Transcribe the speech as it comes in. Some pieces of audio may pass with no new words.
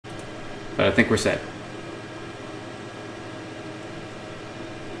But I think we're set.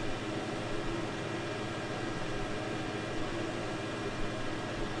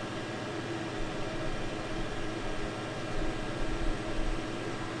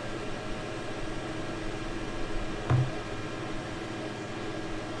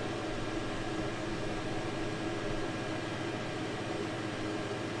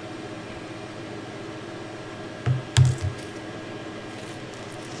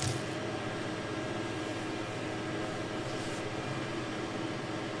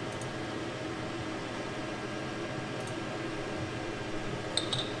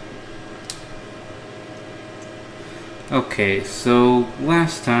 Okay, so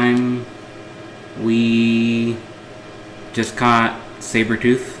last time we just caught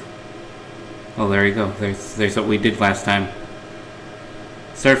Sabretooth. Oh, there you go. There's what we did last time.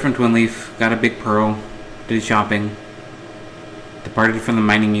 Started from Twin Leaf, got a big pearl, did shopping, departed from the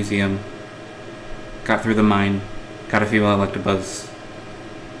mining museum, got through the mine, got a female Electabuzz,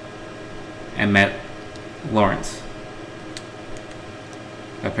 and met Lawrence.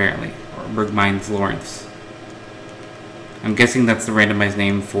 Apparently. Or Bergmine's Lawrence. I'm guessing that's the randomized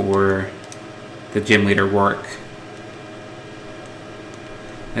name for the gym leader, Warwick.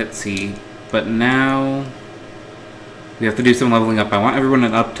 Let's see. But now we have to do some leveling up. I want everyone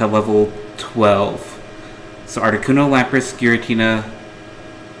up to level 12. So Articuno, Lapras, Giratina,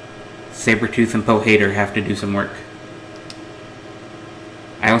 Sabretooth, and Pohater have to do some work.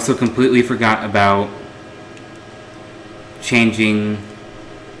 I also completely forgot about changing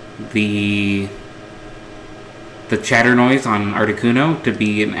the chatter noise on Articuno to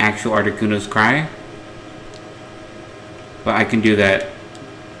be an actual Articuno's cry. But I can do that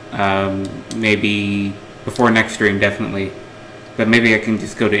maybe before next stream, definitely. But maybe I can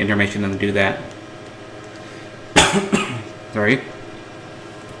just go to intermission and do that. Sorry.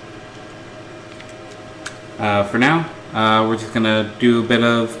 For now, we're just gonna do a bit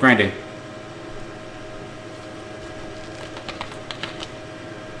of grinding.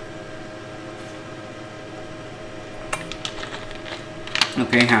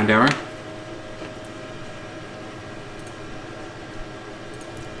 Okay, Houndour.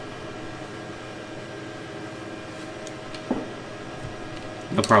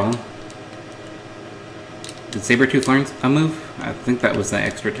 No problem. Did Sabretooth learn a move? I think that was the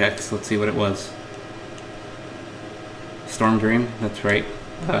extra text. Let's see what it was. Storm Dream, that's right.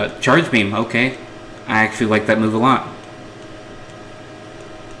 Charge Beam, okay. I actually like that move a lot.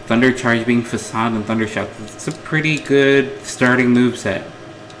 Thunder, Charge Beam, Facade, and Thunder Shock. It's a pretty good starting moveset.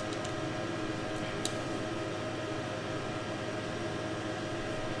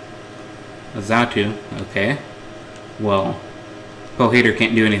 Zatu, okay. Well, Pohater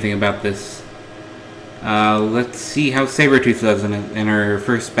can't do anything about this. Let's see how Sabretooth does in her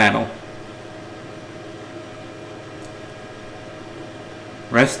first battle.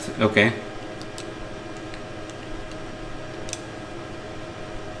 Rest? Okay.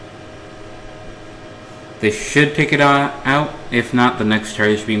 They should take it out. If not, the next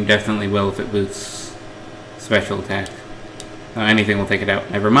Charge Beam definitely will if it boosts special attack. Anything will take it out.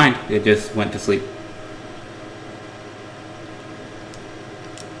 Never mind. It just went to sleep.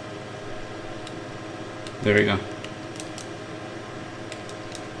 There we go.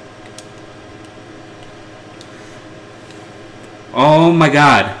 Oh my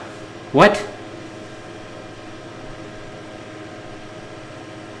god. What?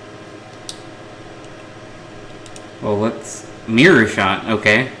 Well, let's... Mirror Shot.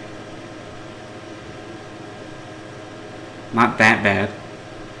 Okay. Not that bad.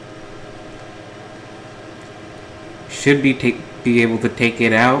 Should be able to take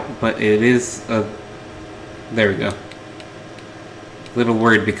it out, but it is a... There we go. Little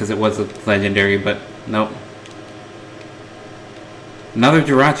worried because it was a legendary, but nope. Another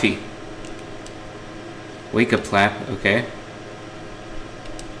Jirachi. Wake Up Slap, okay.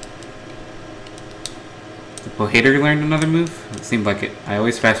 Did Pohater learn another move? It seemed like it. I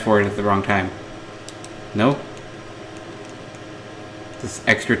always fast forward at the wrong time. No? This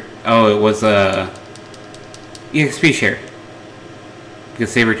extra... Oh, it was EXP share.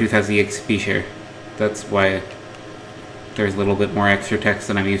 Because Sabretooth has the EXP share. That's why there's a little bit more extra text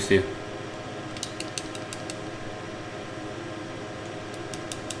than I'm used to.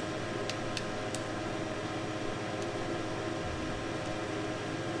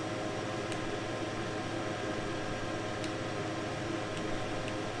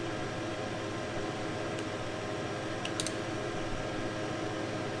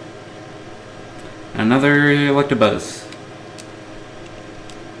 Another Electabuzz.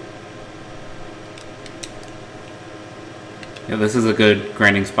 Yeah, this is a good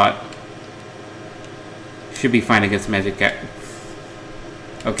grinding spot. Should be fine against magic cat.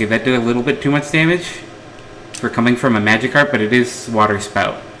 Okay, that did a little bit too much damage for coming from a Magikarp, but it is Water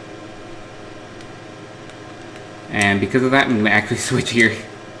Spout. And because of that, I'm going to actually switch here.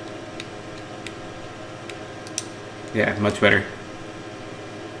 Yeah, much better.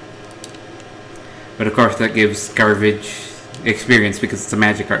 But of course that gives garbage experience because it's a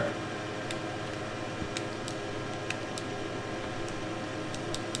Magikarp.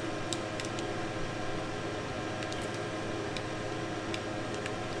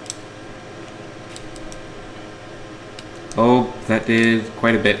 Oh, that did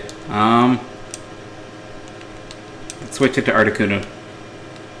quite a bit. Let's switch it to Articuno.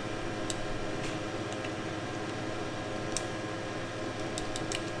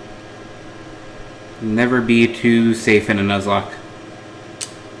 Never be too safe in a Nuzlocke.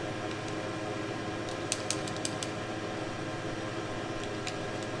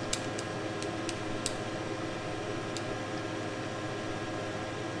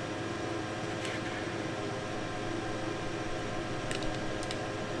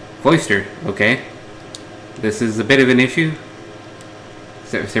 Cloister, okay. This is a bit of an issue.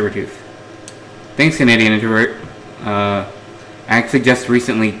 Sabretooth. Thanks, Canadian Introvert. I actually just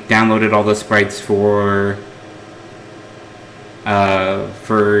recently downloaded all the sprites for all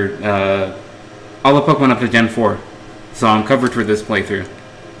the Pokemon up to Gen 4. So I'm covered for this playthrough.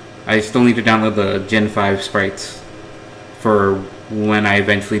 I still need to download the Gen 5 sprites for when I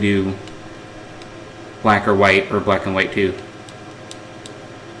eventually do Black or White, or Black and White 2.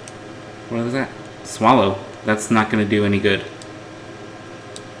 What was that? Swallow. That's not going to do any good.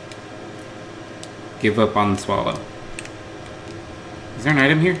 Give up on the Swallow. Is there an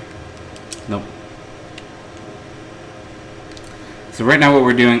item here? Nope. So right now what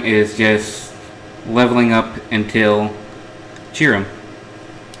we're doing is just leveling up until Cheerum.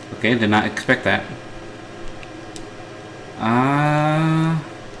 Okay, did not expect that.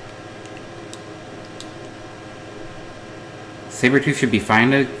 Sabretooth should be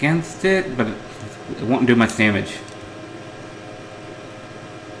fine against it, but it won't do much damage.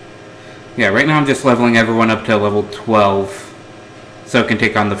 Yeah, right now I'm just leveling everyone up to level 12, so it can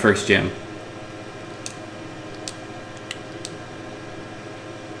take on the first gym.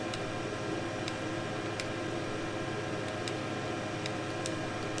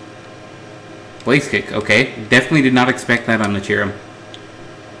 Blaze Kick, okay. Definitely did not expect that on the Cheerum.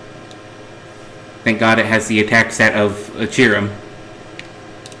 Thank God it has the attack set of a Cheerum.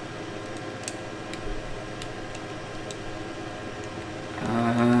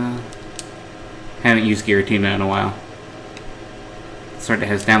 Haven't used Giratina in a while. Sort of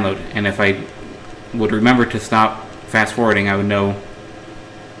has download, and if I would remember to stop fast forwarding, I would know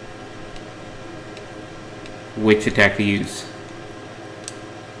which attack to use.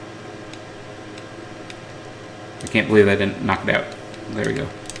 I can't believe I didn't knock it out. There we go.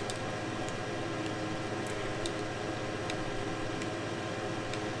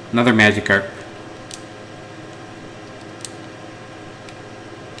 Another Magikarp.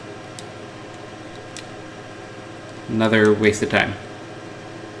 Another waste of time.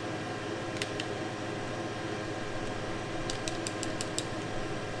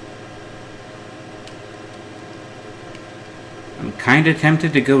 I'm kind of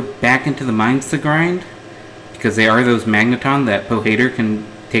tempted to go back into the mines to grind, because they are those Magneton that Pohater can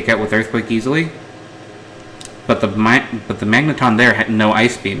take out with Earthquake easily. But the Magneton there had no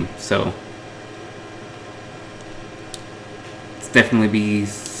Ice Beam, so it's definitely be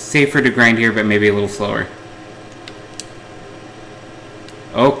safer to grind here, but maybe a little slower.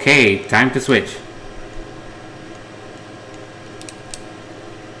 Okay, time to switch.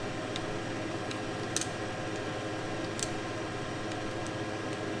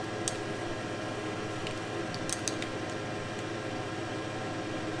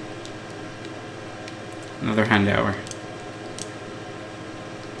 Another Houndour.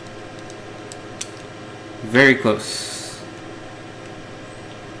 Very close.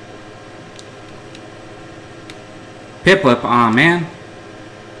 Piplup, aw man.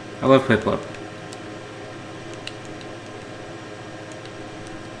 I love Piplup.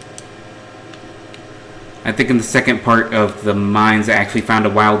 I think in the second part of the mines I actually found a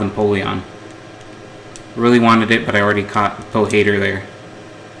wild Empoleon. Really wanted it, but I already caught Pohater there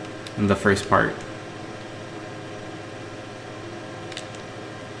in the first part.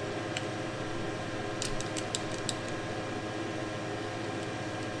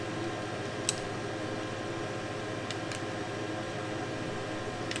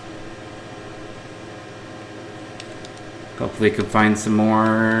 Hopefully I could find some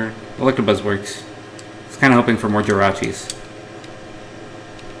more Electabuzz works. I was kind of hoping for more Jirachis.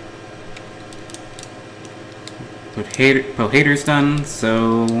 Pohater's done,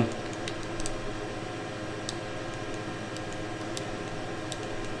 so...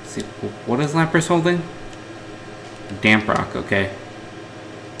 Let's see, what is Lapras holding? Damp Rock, okay.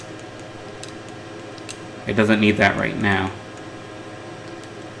 It doesn't need that right now.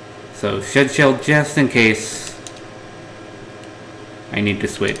 So, Shed Shell just in case I need to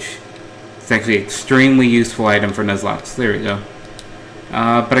switch. It's actually an extremely useful item for Nuzlocke. There we go.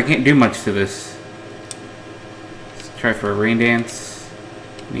 But I can't do much to this. Let's try for a Rain Dance.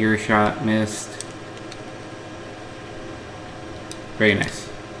 Mirror Shot, missed. Very nice.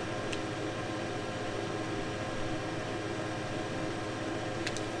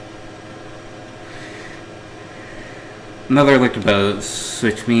 Another Electabuzz,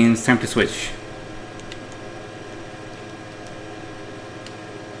 which means time to switch.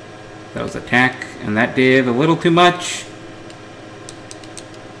 That was attack, and that did a little too much.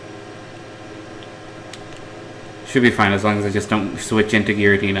 Should be fine as long as I just don't switch into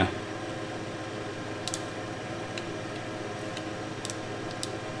Giratina.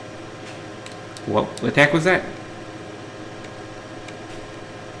 What attack was that?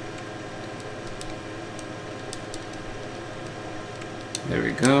 There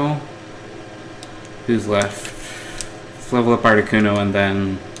we go. Who's left? Let's level up Articuno and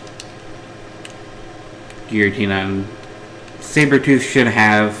then Giratina. And Sabretooth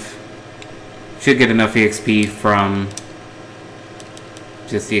should get enough EXP from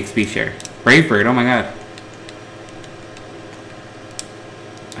just the XP share. Brave Bird, oh my god.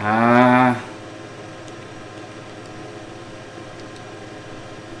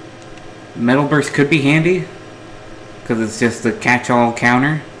 Metal Burst could be handy, because it's just a catch-all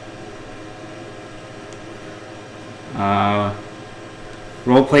counter.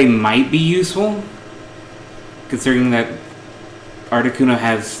 Roleplay might be useful, considering that Articuno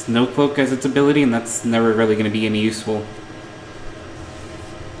has Snow Cloak as its ability, and that's never really going to be any useful.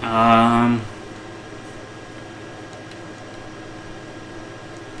 No,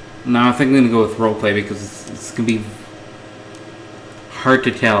 I think I'm going to go with Roleplay because it's going to be hard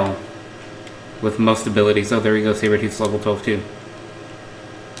to tell with most abilities. Oh, there we go, Sabretooth's level 12 too.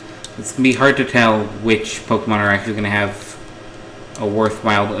 It's going to be hard to tell which Pokemon are actually going to have a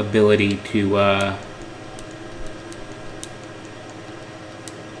worthwhile ability to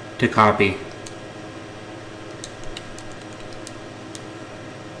copy.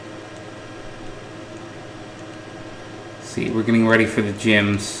 See, we're getting ready for the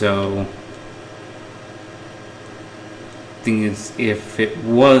gym, so thing is, if it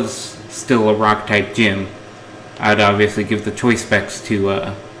was still a rock type gym, I'd obviously give the choice specs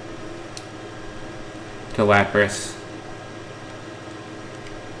to Lapras.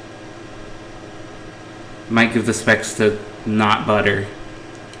 Might give the specs to not Butter.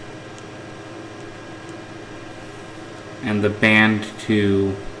 And the band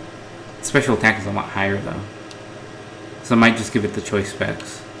to... Special attack is a lot higher though. So I might just give it the choice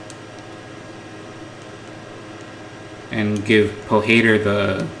specs. And give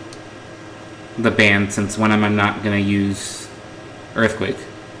Pohater the band, since when I'm not going to use Earthquake.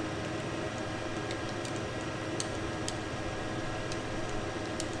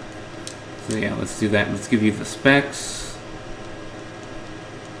 So yeah, let's do that. Let's give you the specs.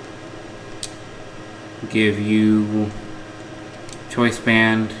 Give you choice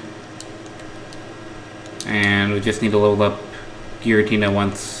band. And we just need to level up Giratina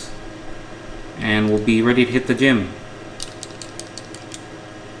once. And we'll be ready to hit the gym.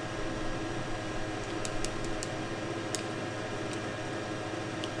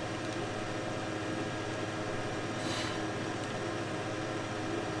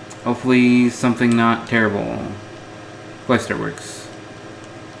 Hopefully something not terrible. Cluster works.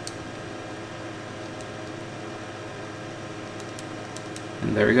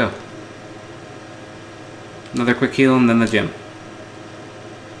 And there we go. Another quick heal and then the gym.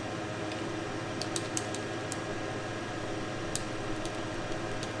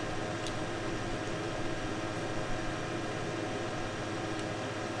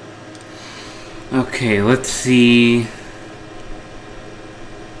 Okay, let's see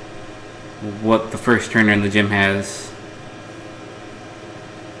what the first trainer in the gym has.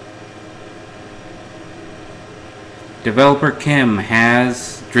 Developer Kim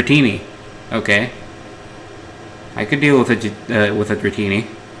has Dratini. Okay. I could deal with a Dratini.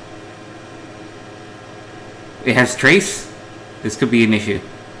 It has Trace? This could be an issue.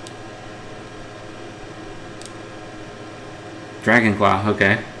 Dragon Claw,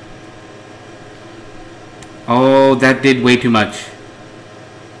 okay. Oh, that did way too much.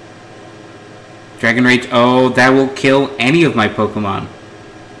 Dragon Rage, oh, that will kill any of my Pokemon.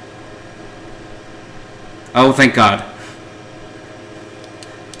 Oh, thank God.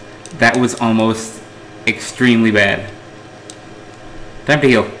 That was almost extremely bad. Time to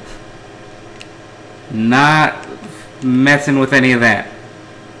heal. Not messing with any of that.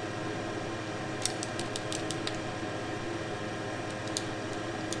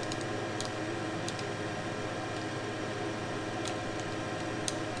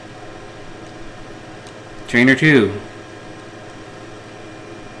 Trainer 2.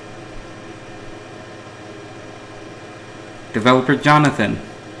 Developer Jonathan.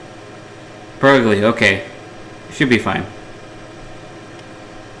 Probably, okay. Should be fine.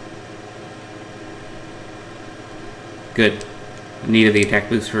 Good. Needed the attack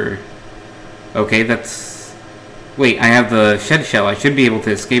boost for... Okay, that's... Wait, I have the shed shell. I should be able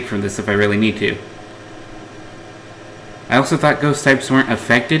to escape from this if I really need to. I also thought ghost types weren't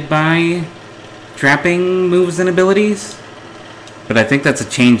affected by trapping moves and abilities. But I think that's a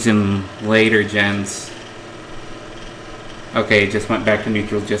change in later gens. Okay, it just went back to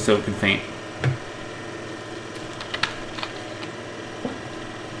neutral just so it could faint.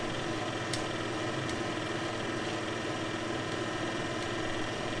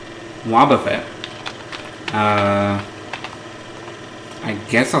 Wobbuffet. I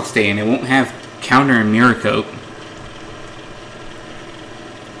guess I'll stay in. It won't have counter and mirror coat.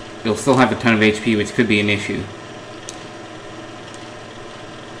 It'll still have a ton of HP, which could be an issue.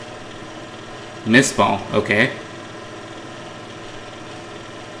 Mist Ball, okay.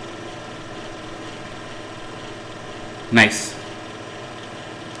 Nice.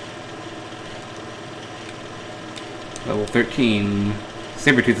 Level 13.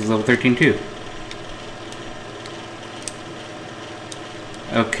 Sabretooth is level 13 too.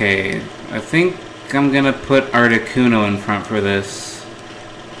 Okay, I think I'm gonna put Articuno in front for this.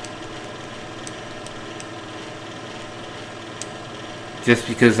 Just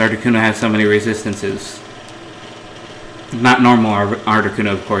because Articuno has so many resistances. Not normal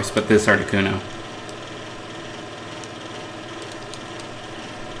Articuno, of course, but this Articuno.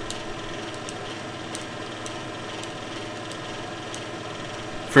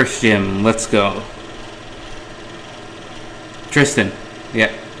 First gym, let's go. Tristan.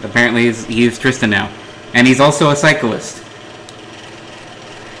 Yeah, apparently he's Tristan now. And he's also a cyclist.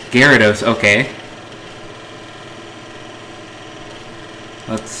 Gyarados, okay.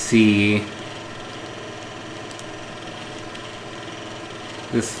 Let's see.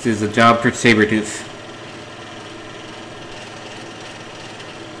 This is a job for Sabretooth.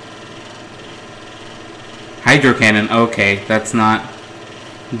 Hydro Cannon, okay, that's not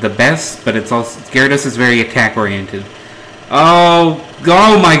the best, but it's also... Gyarados is very attack-oriented. Oh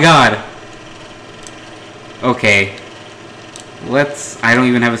my God! Okay. I don't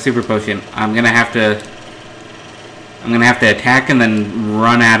even have a super potion. I'm gonna have to attack and then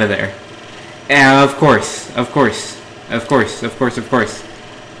run out of there. Of course. Oh,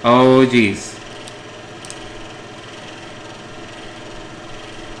 jeez.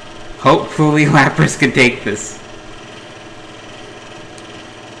 Hopefully Lapras can take this.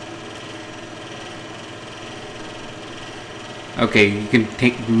 Okay, you can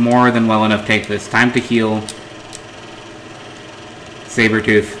take more than well enough take this. Time to heal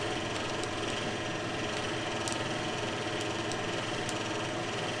Sabretooth.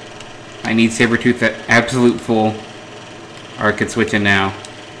 I need Sabretooth at absolute full, or I could switch in now.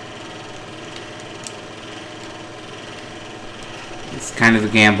 It's kind of a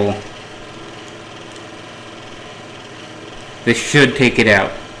gamble. This should take it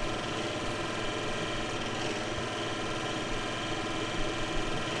out.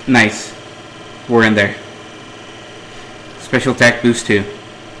 Nice. We're in there. Special attack boost too.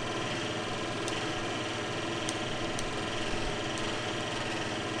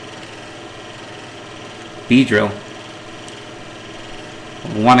 Beedrill.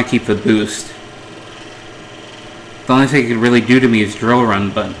 I want to keep the boost. The only thing it could really do to me is Drill Run,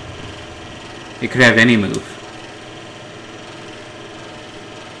 but it could have any move.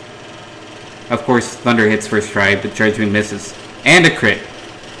 Of course, Thunder hits first try, but Charge Beam misses. And a crit!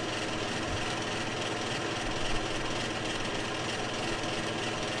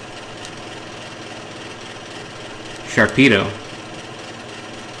 Sharpedo.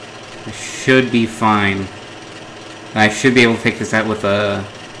 I should be fine. I should be able to take this out with a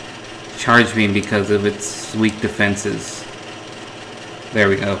Charge Beam because of its weak defenses. There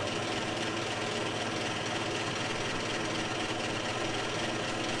we go.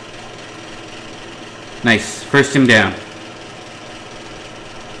 Nice. First him down.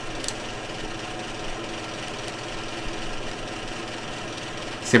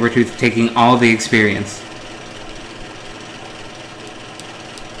 Sabretooth taking all the experience.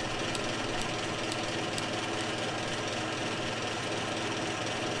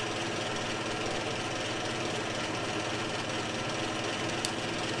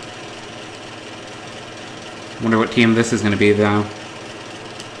 Wonder what TM this is going to be, though.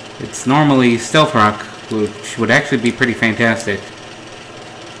 It's normally Stealth Rock, which would actually be pretty fantastic.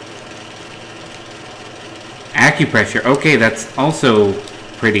 Acupressure. Okay, that's also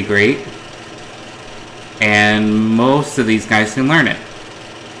pretty great. And most of these guys can learn it.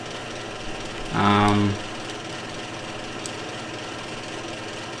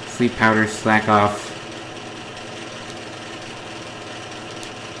 Sleep powder, slack off.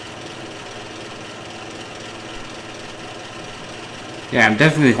 Yeah, I'm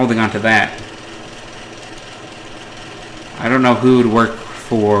definitely holding on to that. I don't know who would work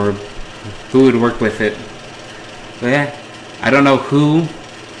with it. But yeah, I don't know who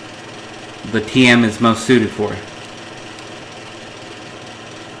the TM is most suited for.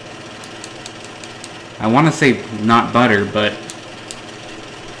 I want to say not Butter, but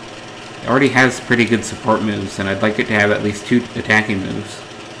it already has pretty good support moves, and I'd like it to have at least 2 attacking moves.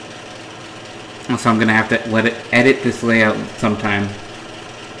 So I'm going to have to edit this layout sometime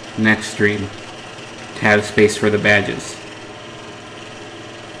next stream to have space for the badges.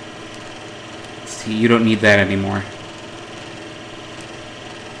 See, you don't need that anymore.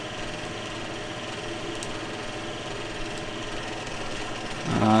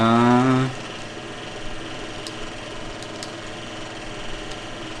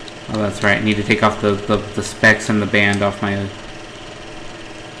 Oh, that's right. I need to take off the specs and the band off my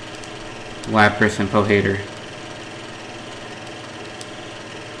Lapras and Pohater.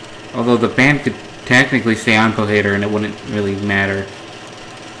 Although the band could technically stay on Pohater and it wouldn't really matter.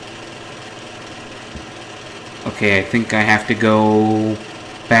 Okay, I think I have to go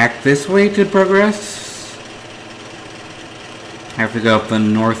back this way to progress. I have to go up the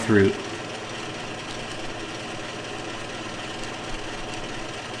north route.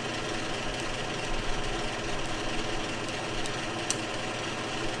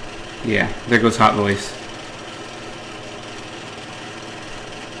 Yeah, there goes Hot Voice.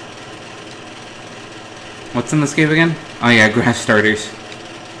 What's in this cave again? Oh yeah, grass starters.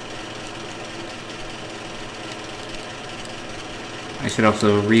 I should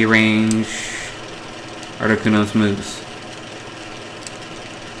also rearrange Articuno's moves.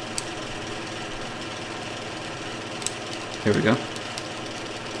 There we go.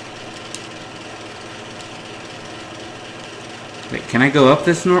 Wait, can I go up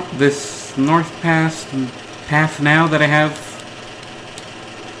this north path now that I have?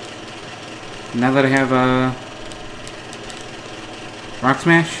 Now that I have Rock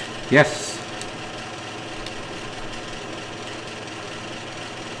Smash? Yes.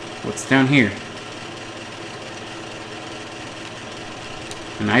 What's down here?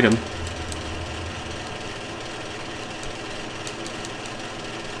 An item.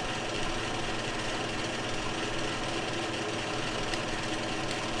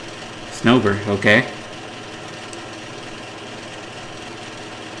 Snowbird, okay.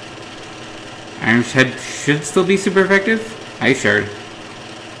 Iron's Head should still be super effective? Ice Shard.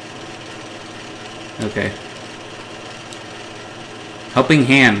 Okay. Helping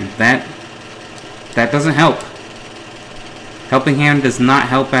Hand, that doesn't help. Helping Hand does not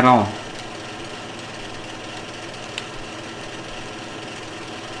help at all.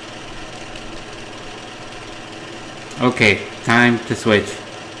 Okay, time to switch.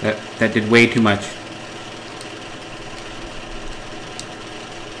 That did way too much.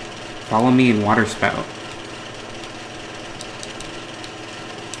 Follow me in Water Spout.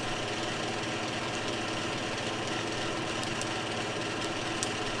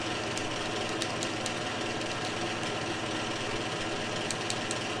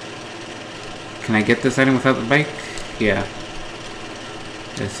 Can I get this item without the bike? Yeah.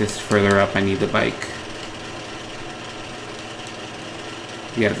 It's just further up, I need the bike.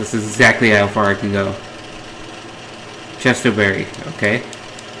 Yeah, this is exactly how far I can go. Chesto Berry, okay.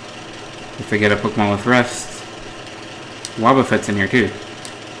 If I get a Pokemon with Rust. Wobbuffet's in here too.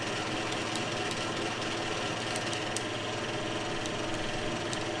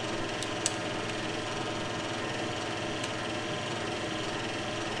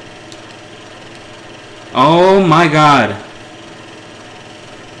 Oh my god!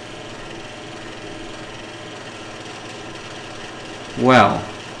 Well,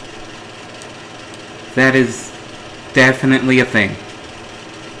 that is definitely a thing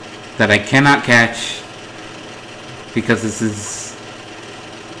that I cannot catch because this is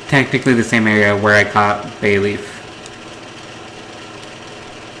technically the same area where I caught Bayleaf.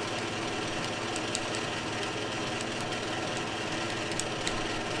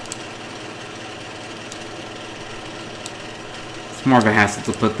 It's more of a hassle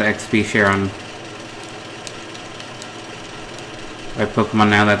to put the XP share on my Pokemon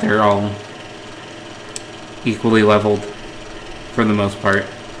now that they're all equally leveled for the most part.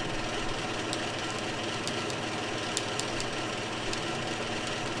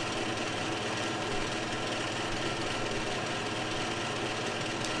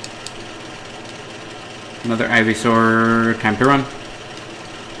 Another Ivysaur, time to run.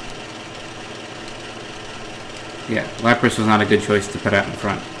 Yeah, Lapras was not a good choice to put out in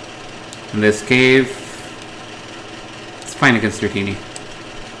front. In this cave, it's fine against Dratini.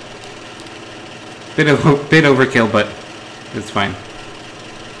 Bit overkill, but it's fine.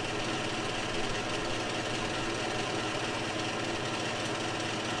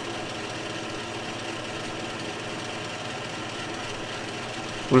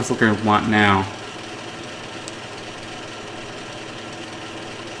 What does Looker want now?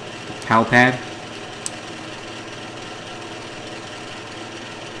 Pal pad?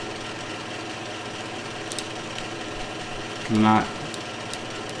 Not.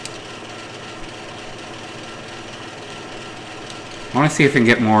 I want to see if I can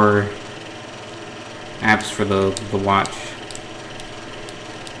get more apps for the watch.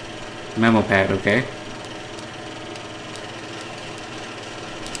 Memo pad, okay.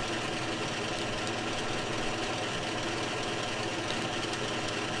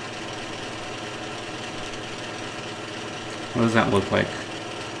 What does that look like?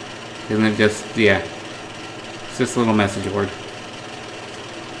 Isn't it just, yeah. It's just a little message board.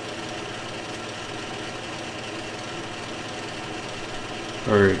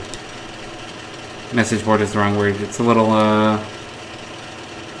 Or message board is the wrong word. It's a little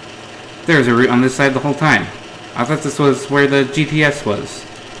there's a route on this side the whole time. I thought this was where the GTS was.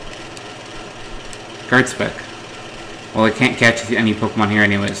 Guard spec. Well, I can't catch any Pokemon here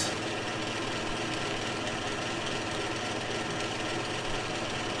anyways.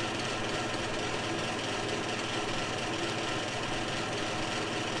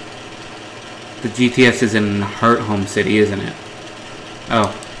 The GTS is in Hearthome City, isn't it?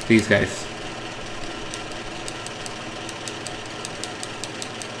 Oh, these guys.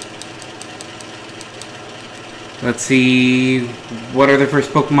 Let's see... what are the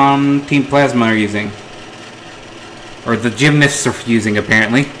first Pokemon Team Plasma are using? Or the Gymnasts are using,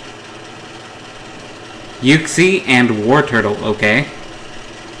 apparently. Uxie and Wartortle, okay.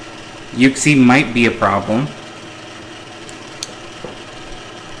 Uxie might be a problem.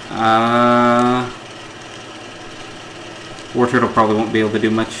 Wartortle probably won't be able to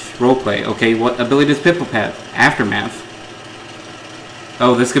do much roleplay. Okay, what ability does Piplup have? Aftermath.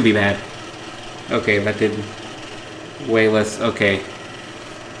 Oh, this could be bad. Okay, that did way less. Okay.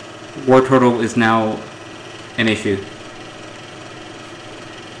 Wartortle is now an issue.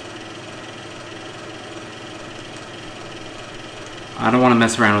 I don't want to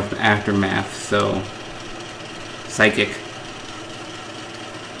mess around with Aftermath, so... Psychic.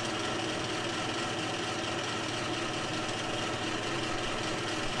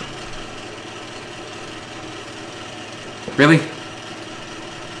 Really?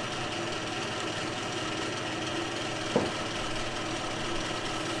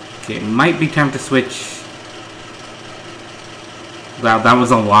 Okay, it might be time to switch. Wow, that was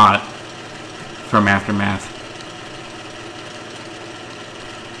a lot from Aftermath.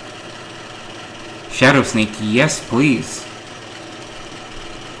 Shadow Sneak, yes please.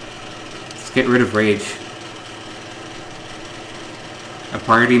 Let's get rid of Rage. A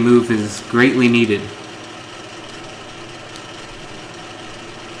priority move is greatly needed.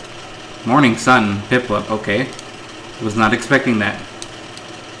 Morning Sun, Piplup, okay. Was not expecting that.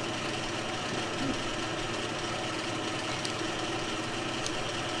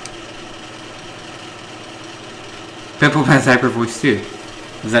 Piplup has Hyper Voice too.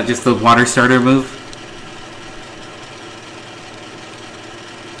 Is that just the water starter move?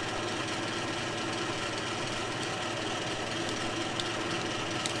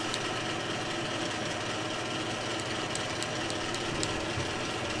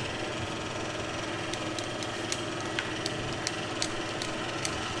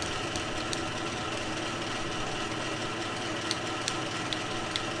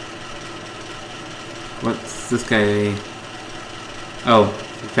 What's this guy? Oh,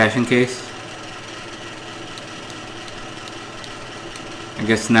 fashion case? I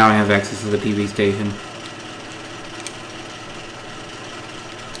guess now I have access to the TV station.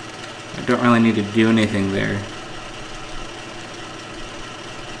 I don't really need to do anything there.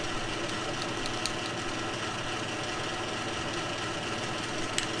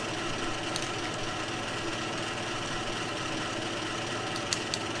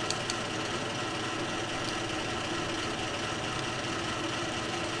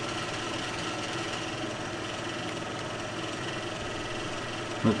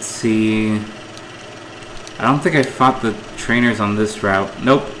 Let's see. I don't think I fought the trainers on this route.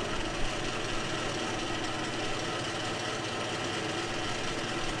 Nope.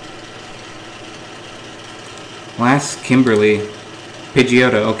 Last Kimberly.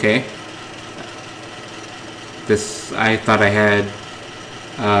 Pidgeotto, okay. This, I thought I had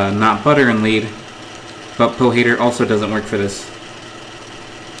not Butter in lead, but Pohater also doesn't work for this.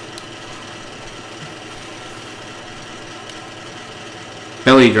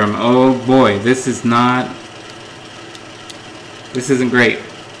 Belly Drum, oh boy, this is not... This isn't great.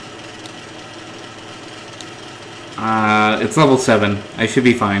 It's level 7. I should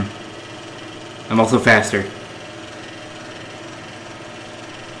be fine. I'm also faster.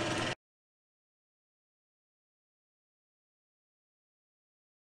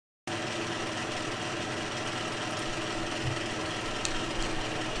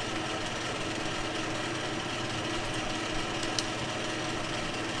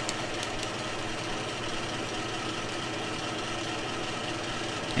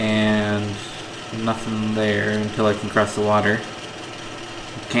 And nothing there until I can cross the water.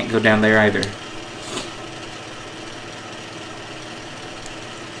 Can't go down there either.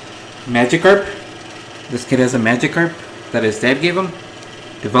 Magikarp? This kid has a Magikarp that his dad gave him?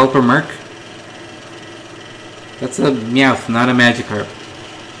 Developer Merc? That's a Meowth, not a Magikarp.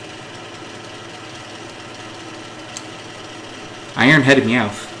 Iron-Head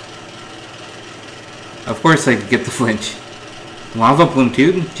Meowth. Of course I get the flinch. Lava Plume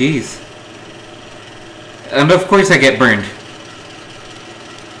too? Jeez. And of course I get burned.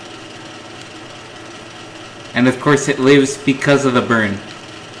 And of course it lives because of the burn.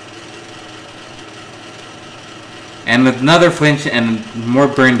 And another flinch and more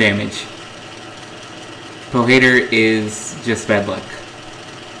burn damage. Pohater is just bad luck.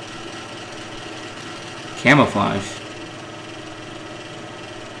 Camouflage.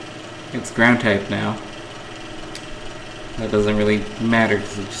 It's ground type now. That doesn't really matter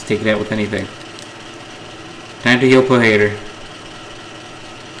because we'll just take it out with anything. Time to heal Pohater.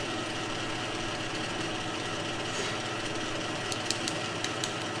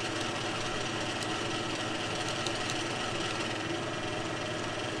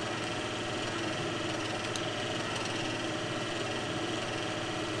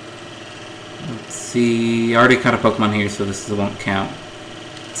 Let's see. I already caught a Pokemon here, so this won't count.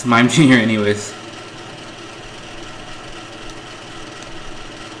 It's Mime Jr. anyways.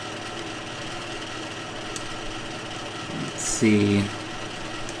 See.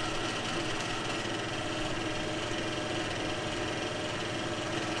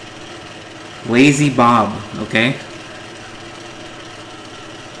 Lazy Bob, okay.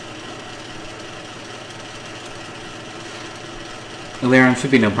 Lairon should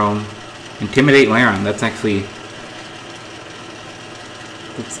be no problem. Intimidate Lairon, that's actually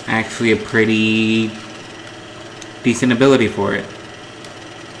a pretty decent ability for it.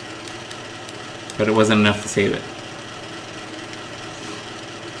 But it wasn't enough to save it.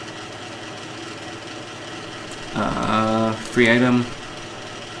 Free item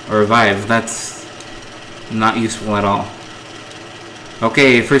or revive, that's not useful at all.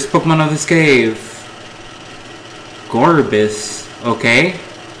 Okay, first Pokemon of this cave. Gorbis, okay.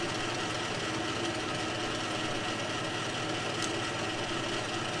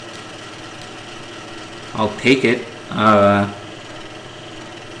 I'll take it. I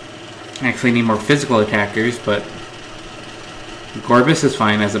actually need more physical attackers, but Gorbis is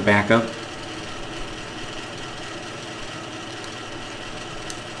fine as a backup.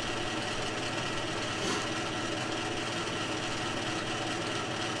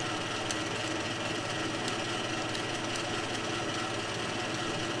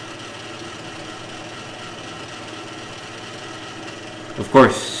 Of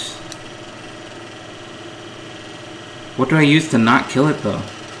course. What do I use to not kill it though?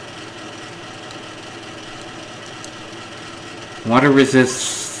 Water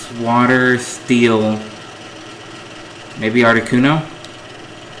resists water, steel. Maybe Articuno?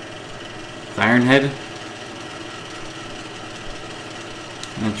 Iron Head?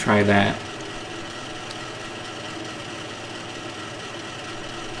 I'm gonna try that.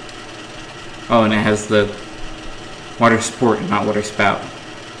 Oh, and it has the Water Sport, not Water Spout.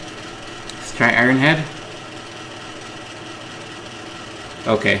 Let's try Iron Head.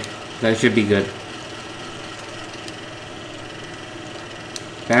 Okay, that should be good.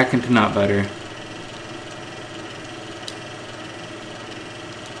 Back into Not Butter.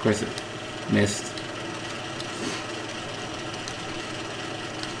 Of course it missed.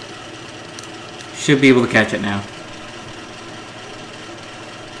 Should be able to catch it now.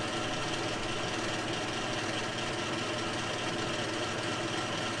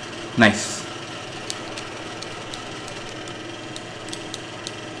 Nice.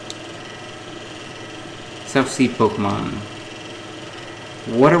 South Sea Pokemon.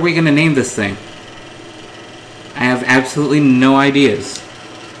 What are we gonna name this thing? I have absolutely no ideas.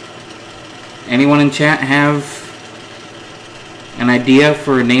 Anyone in chat have an idea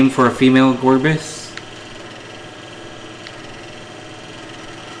for a name for a female Gorbis?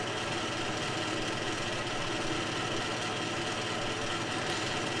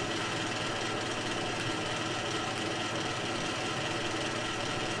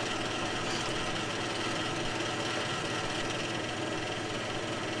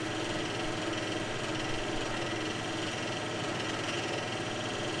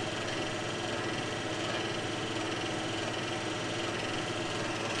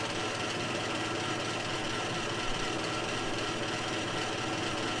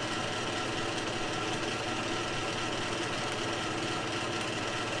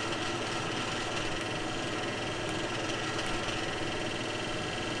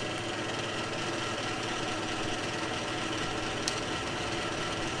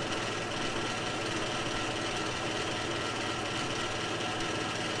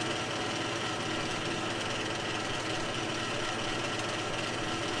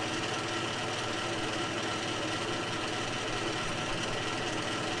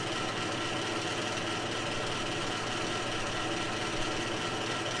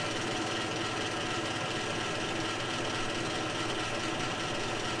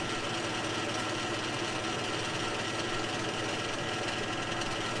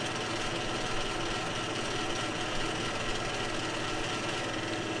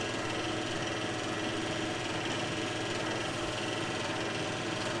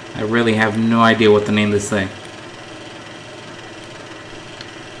 I really have no idea what to name this thing.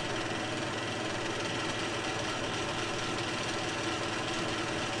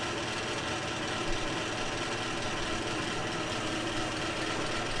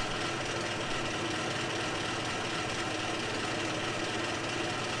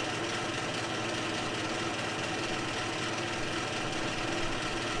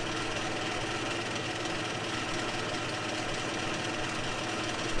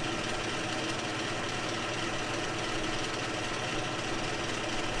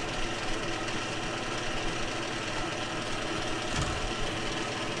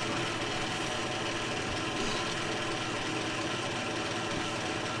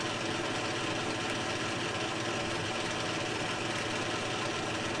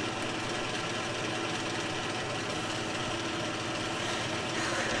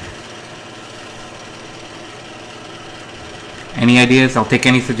 Any ideas? I'll take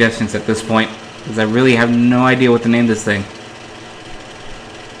any suggestions at this point, because I really have no idea what to name this thing.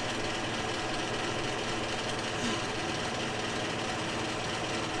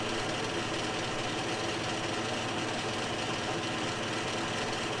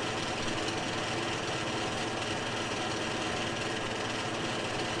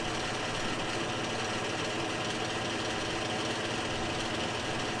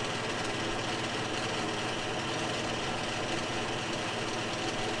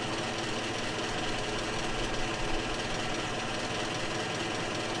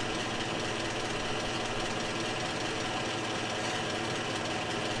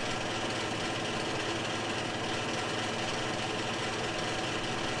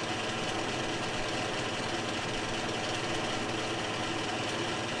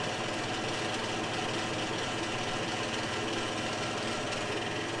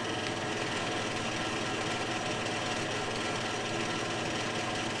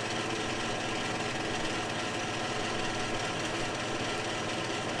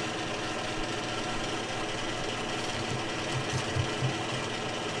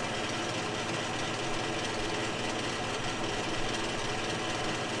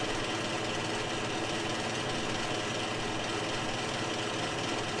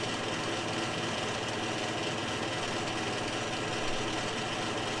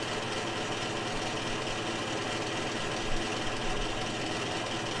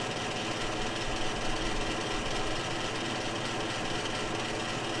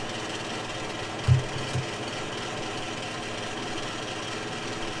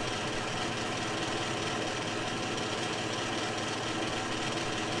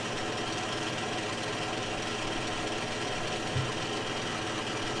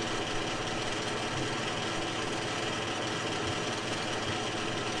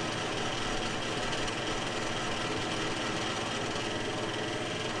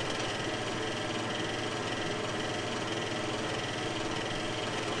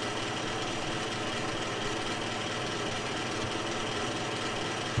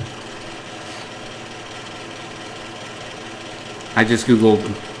 I just googled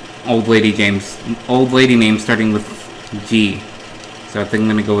old lady name starting with G. So I think I'm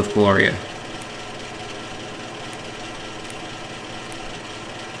gonna go with Gloria.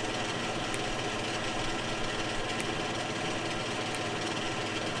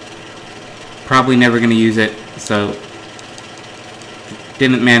 Probably never gonna use it, so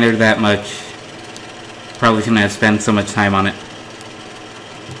didn't matter that much. Probably shouldn't have spent so much time on it.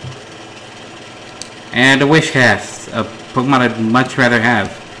 And a Wish Cast, a Pokemon I'd much rather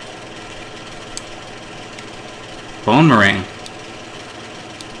have. Bone Meringue.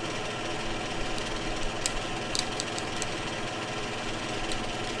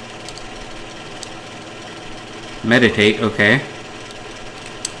 Meditate, okay.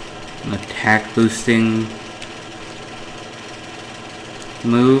 An attack boosting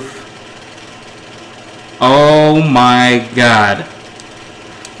move. Oh my god.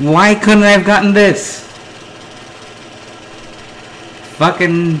 Why couldn't I have gotten this?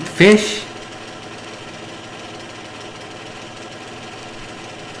 Fucking fish?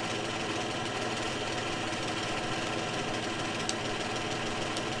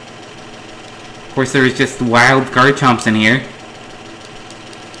 Of course there was just wild Garchomps in here.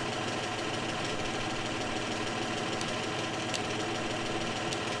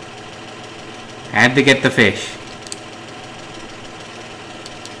 Had to get the fish.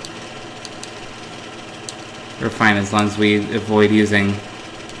 We're fine as long as we avoid using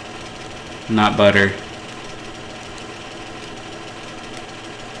not butter.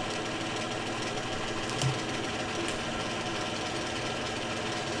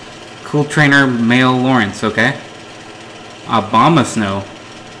 Cool Trainer Male Lawrence, okay. Abomasnow.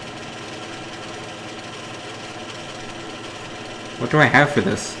 What do I have for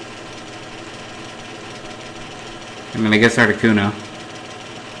this? I mean, I guess Articuno.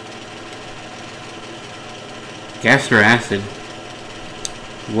 Gastro Acid.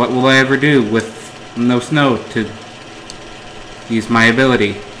 What will I ever do with no snow to use my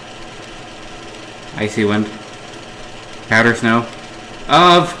ability? Icy Wind. Powder Snow.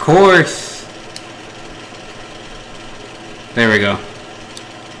 Of course! There we go.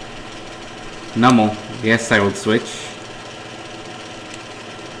 Numel. Yes, I will switch.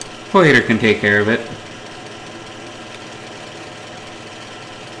 Poacher can take care of it.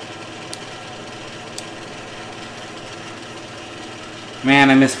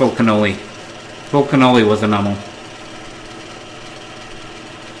 Man, I miss Volcanoli. Volcanoli was a Numel.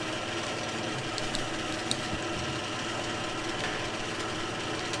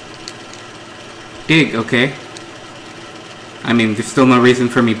 Dig, okay. I mean, there's still no reason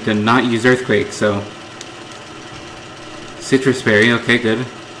for me to not use Earthquake, so... Citrus Berry, okay, good.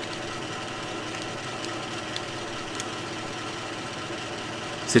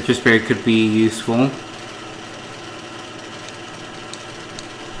 Citrus Berry could be useful.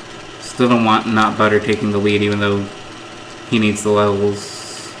 Still don't want Not Butter taking the lead, even though he needs the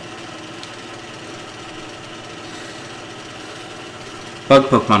levels. Bug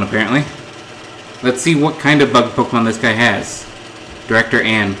Pokemon, apparently. Let's see what kind of bug Pokemon this guy has. Director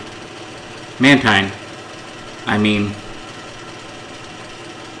Ann. Mantine. I mean...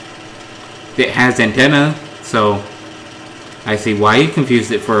 it has antenna, so... I see why you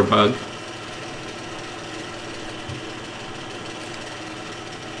confused it for a bug.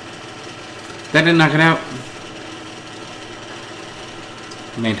 That didn't knock it out.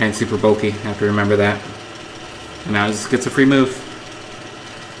 Mantine's super bulky, I have to remember that. And now it just gets a free move.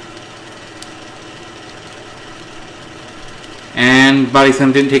 And Body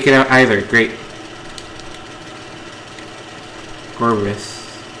Slam didn't take it out either, great. Gorberus.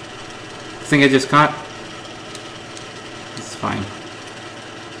 This thing I just caught? It's fine.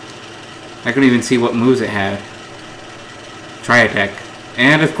 I couldn't even see what moves it had. Tri-Attack.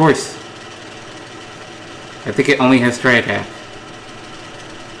 And of course, I think it only has Tri-Attack.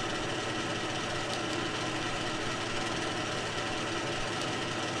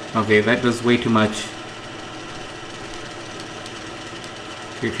 Okay, that does way too much.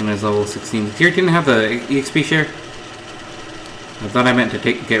 Keratin is level 16. Does Keratin have the EXP share? I thought I meant to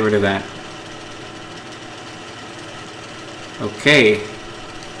get rid of that. Okay.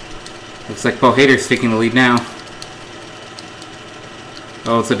 Looks like Pohater's taking the lead now.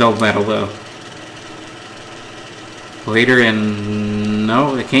 Oh, it's a double battle though. Pohater and...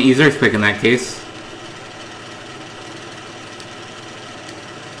 no, I can't use Earthquake in that case.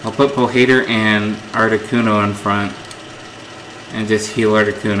 I'll put Pohater and Articuno in front. And just heal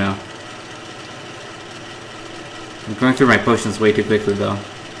Articuno. I'm going through my potions way too quickly though.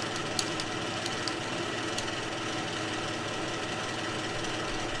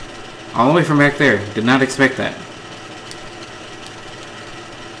 All the way from back there. Did not expect that.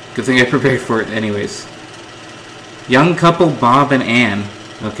 Good thing I prepared for it anyways. Young couple Bob and Ann.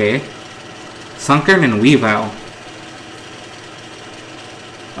 Okay. Sunken and Weavile.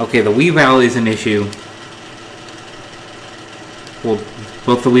 Okay, the Weavile is an issue. Well,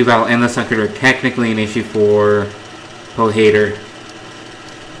 both the Weavile and the Sunken are technically an issue for Pohater.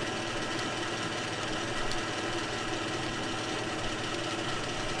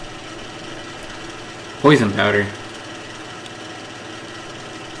 Poison powder.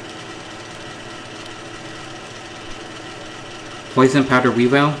 Poison powder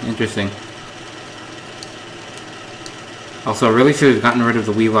Weavile? Interesting. Also, I really should have gotten rid of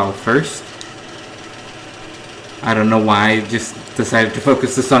the Weavile first. I don't know why I just decided to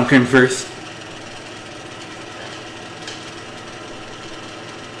focus the Sunken first.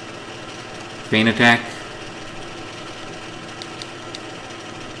 Feint attack.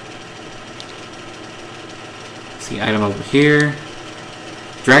 See, item over here.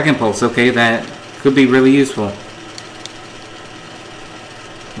 Dragon Pulse, okay, that could be really useful.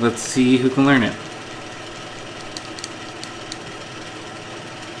 Let's see who can learn it.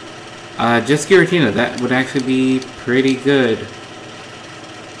 Just Giratina, that would actually be pretty good.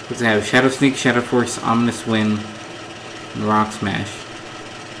 What's it have? Shadow Sneak, Shadow Force, Ominous Wind, and Rock Smash.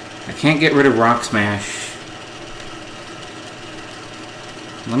 I can't get rid of Rock Smash.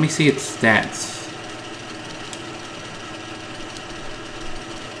 Let me see its stats.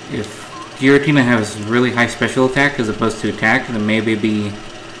 If Giratina has really high special attack as opposed to attack, then maybe it'd be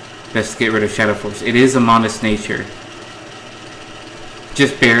best to get rid of Shadow Force. It is a Modest Nature.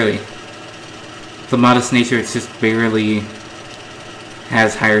 Just barely. The Modest Nature, it's just barely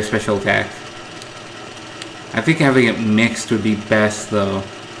has higher special attack. I think having it mixed would be best though,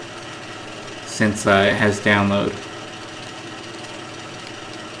 since it has download.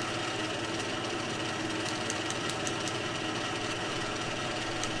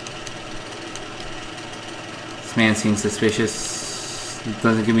 This man seems suspicious. It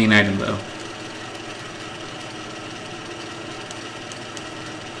doesn't give me an item though.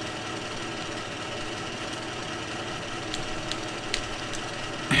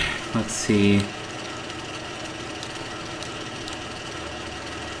 Let's see.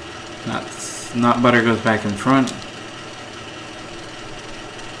 Not Butter goes back in front.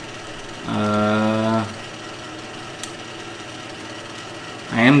 I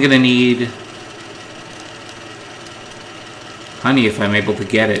am gonna need honey if I'm able to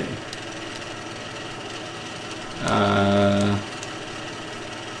get it.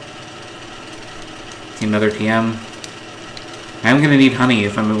 See another TM. I am gonna need honey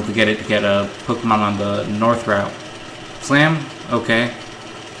if I'm able to get it to get a Pokemon on the north route. Slam? Okay.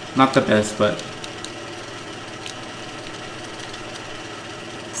 Not the best, but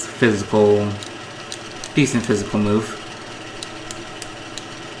it's a physical, decent physical move.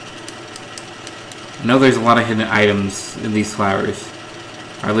 I know there's a lot of hidden items in these flowers,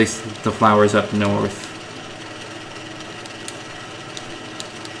 or at least the flowers up north.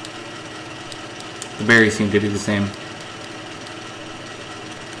 The berries seem to be the same.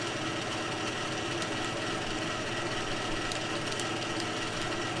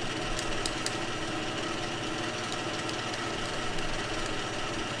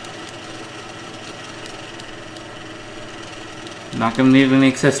 Not gonna need any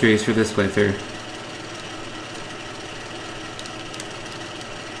accessories for this playthrough.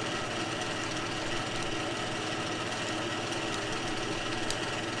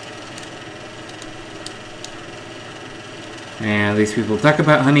 And these people talk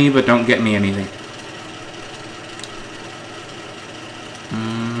about honey, but don't get me anything.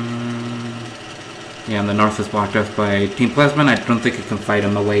 Yeah, and the north is blocked off by Team Plasma, and I don't think I can fight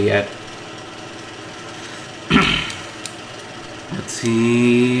them away yet. Let's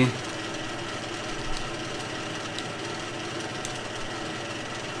see.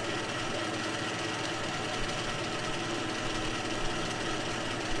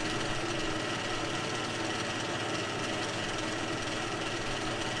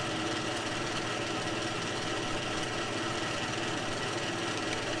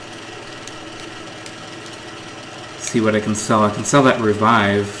 See what I can sell. I can sell that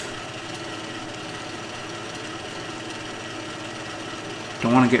revive.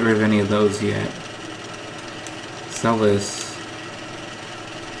 Don't want to get rid of any of those yet. Sell this.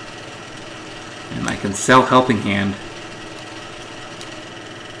 And I can sell Helping Hand.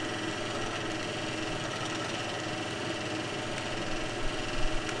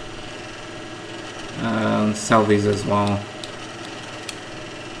 Sell these as well.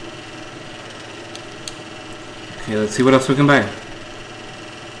 Okay, let's see what else we can buy.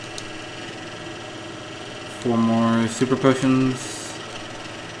 4 more super potions.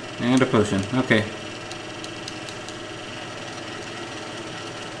 And a potion. Okay.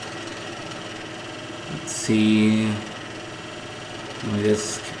 Let's see. Let me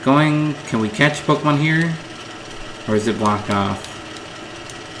just keep going. Can we catch Pokemon here? Or is it blocked off?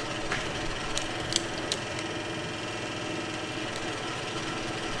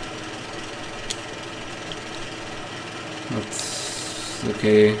 Let's...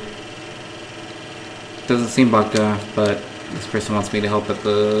 okay. Doesn't seem blocked off, but this person wants me to help at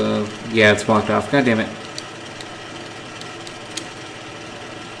the... yeah, it's blocked off. God damn it.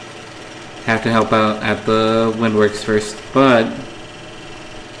 Have to help out at the Windworks first, but...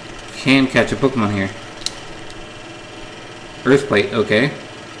 can catch a Pokemon here. Earthplate, okay.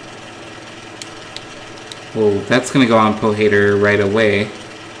 Well, that's gonna go on Pohater right away.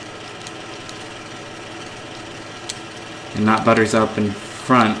 And not Butters up in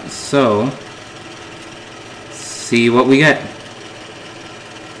front, so... see what we get.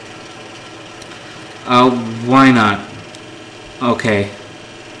 Oh, why not? Okay.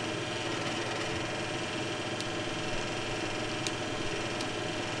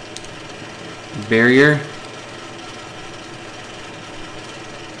 Barrier.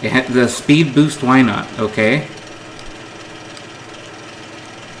 It had the speed boost, why not? Okay.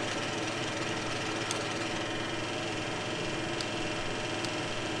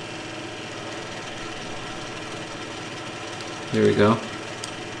 There we go.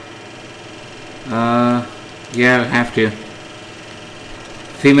 Yeah, have to.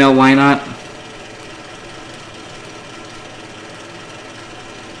 Female, why not?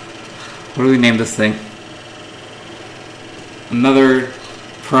 What do we name this thing? Another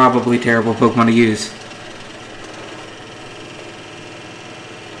probably terrible Pokemon to use.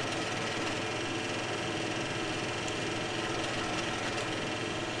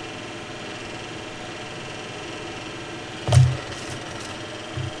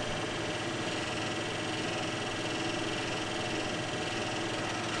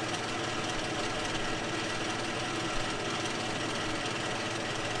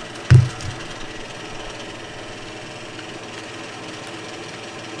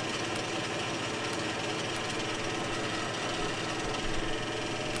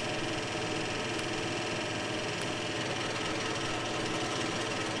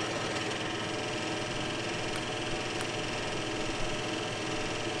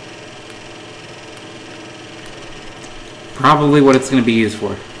 Probably what it's going to be used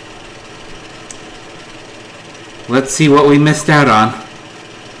for. Let's see what we missed out on.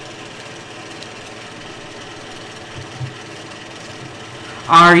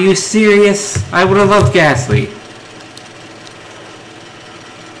 Are you serious? I would have loved Ghastly.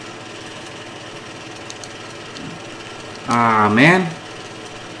 Ah, man.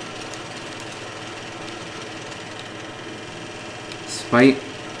 Spite.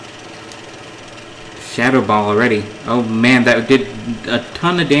 Shadow Ball already. Oh man, that did a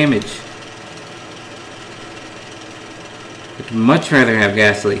ton of damage. I'd much rather have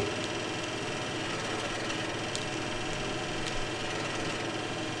Ghastly.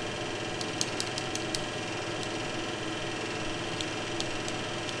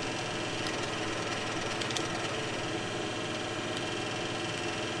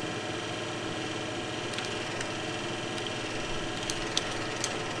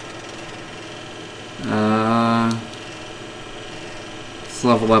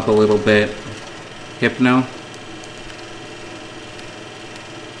 Let's level up a little bit. Hypno.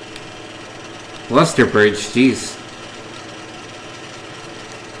 Luster Purge, jeez.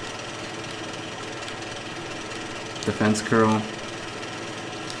 Defense Curl.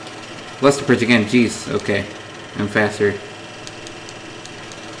 Luster Purge again, jeez. Okay. I'm faster.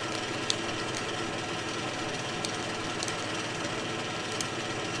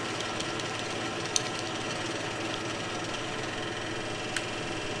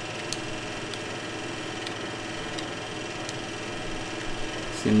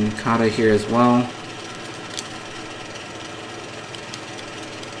 Kata here as well.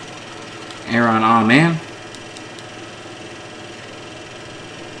 Aeron, aw man.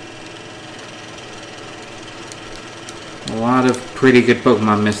 A lot of pretty good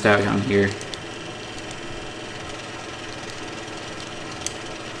Pokemon missed out on here.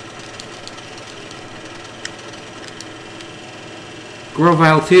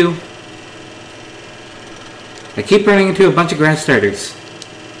 Grovyle too. I keep running into a bunch of grass starters.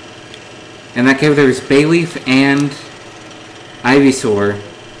 In that case, there's Bayleaf and Ivysaur.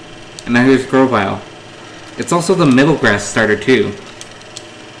 And now here's Grovyle. It's also the middle grass starter, too.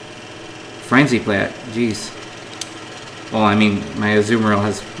 Frenzy Plat. Jeez. Well, I mean, my Azumarill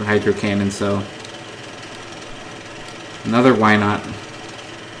has Hydro Cannon, so... another why not.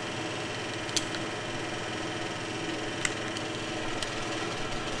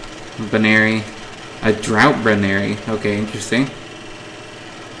 Banary. A drought Banary. Okay, interesting.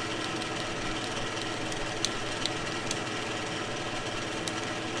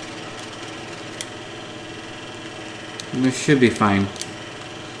 This should be fine.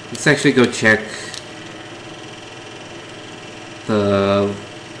 Let's actually go check the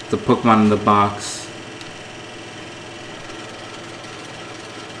Pokemon in the box.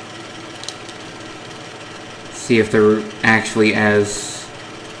 See if they're actually as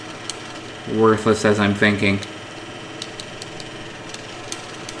worthless as I'm thinking.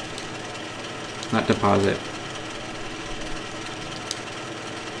 Not deposit.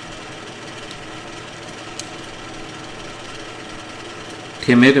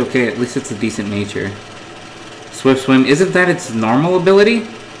 Timid, okay, at least it's a decent nature. Swift Swim, isn't that its normal ability?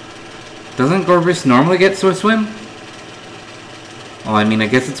 Doesn't Gorbis normally get Swift Swim? Well, I mean, I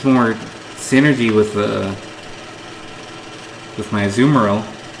guess it's more synergy with my Azumarill.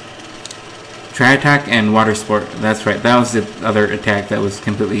 Tri-Attack and Water Sport, that's right, that was the other attack that was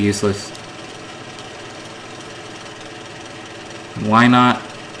completely useless. Why not?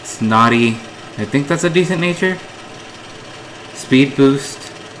 Snotty, I think that's a decent nature. Speed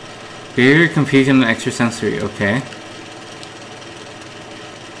boost. Barrier, confusion, and extrasensory. Okay.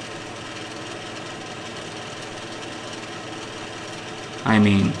 I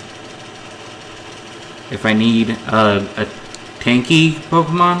mean, if I need a tanky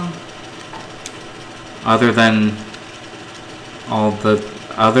Pokemon, other than all the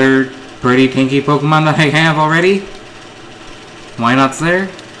other pretty tanky Pokemon that I have already, why not's there?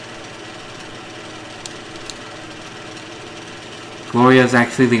 Gloria is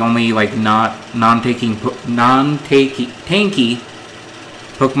actually the only like non-tanky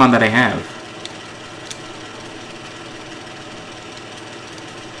Pokemon that I have.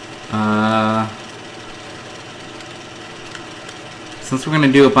 Since we're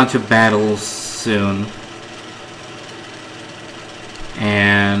gonna do a bunch of battles soon,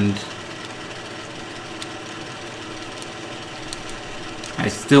 and I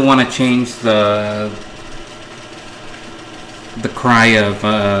still want to change the cry of,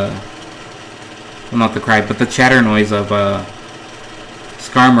 well, not the cry, but the chatter noise of,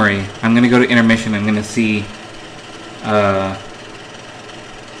 Skarmory. I'm gonna go to intermission. I'm gonna see,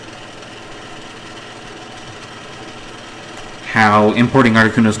 how importing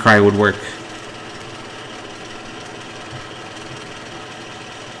Articuno's cry would work.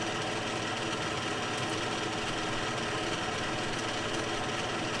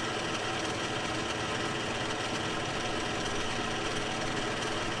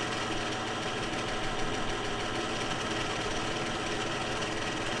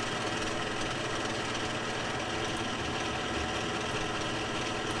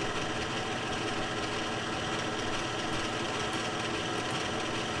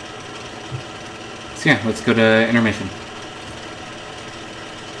 So yeah, let's go to intermission.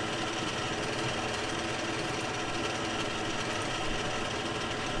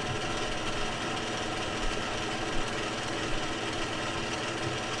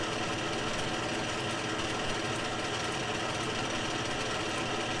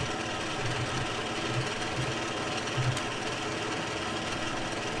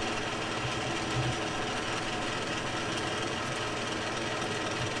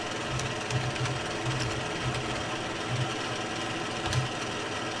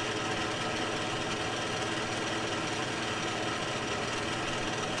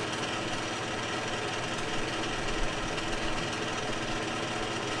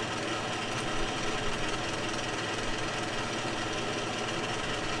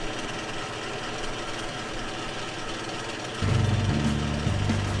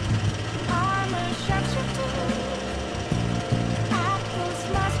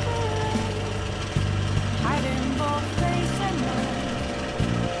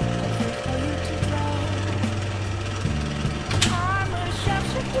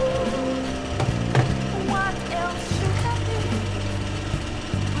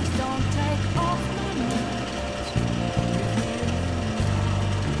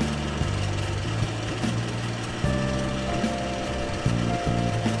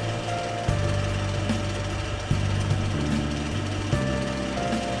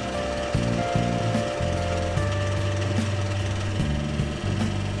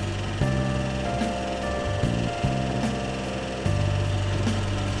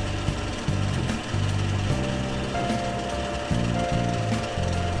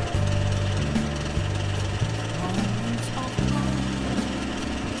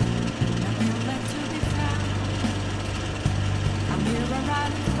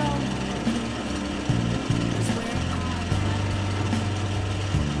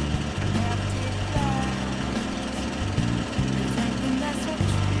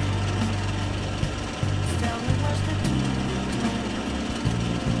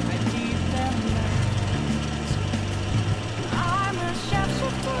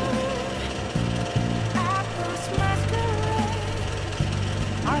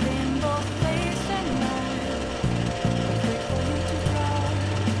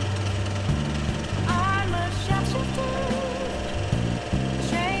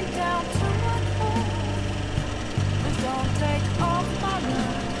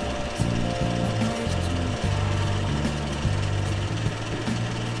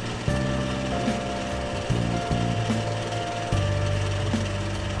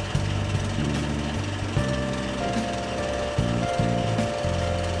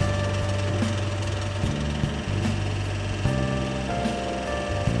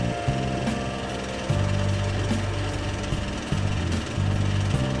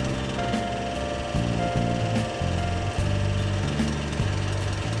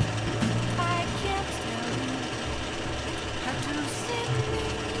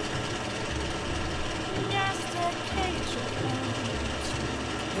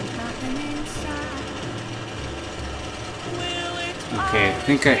 Okay, I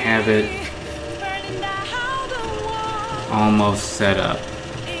think I have it almost set up.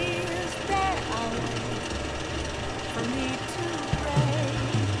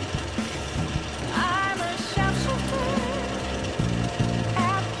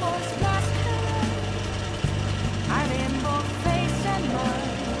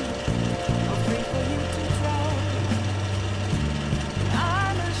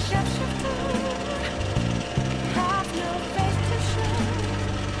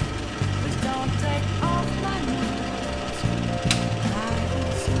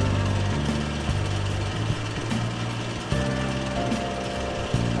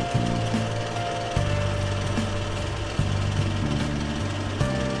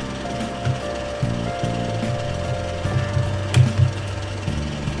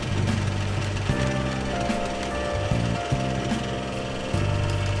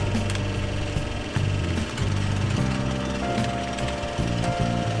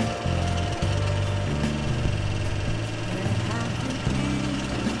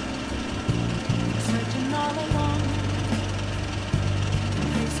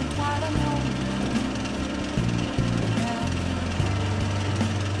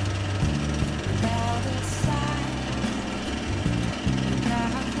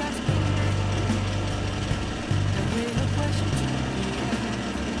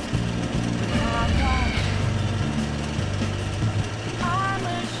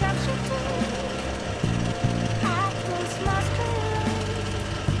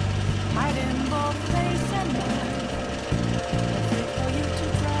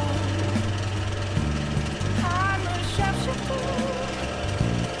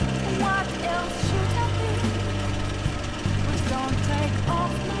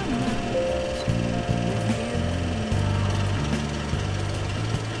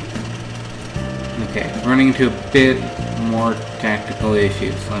 Okay, running into a bit more tactical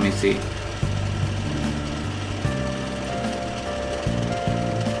issues. Let me see.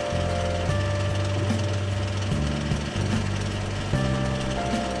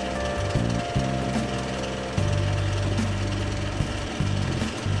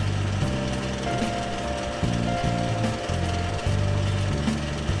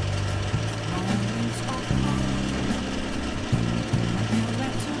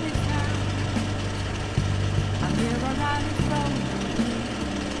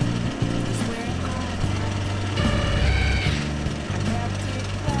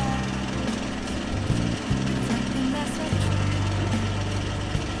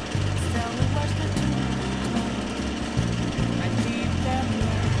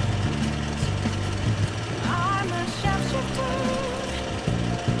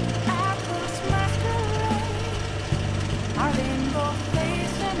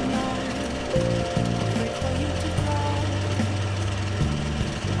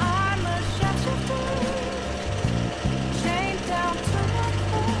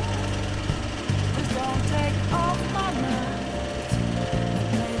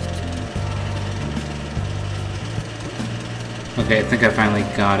 Okay, I think I finally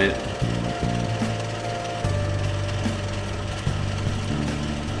got it.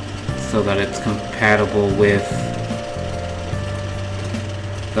 So that it's compatible with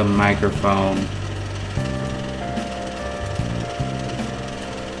the microphone.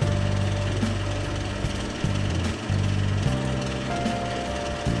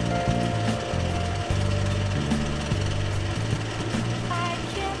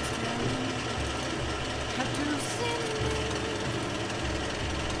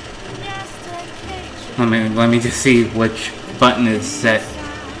 Let me just see which button is set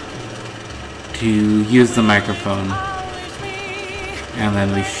to use the microphone, and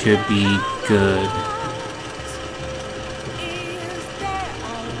then we should be good.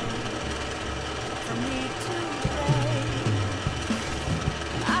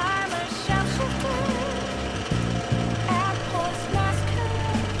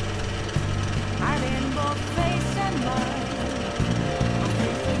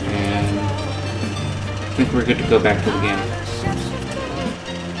 I think we're good to go back to the game.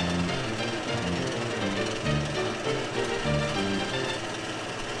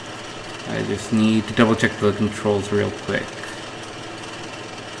 I just need to double check the controls real quick.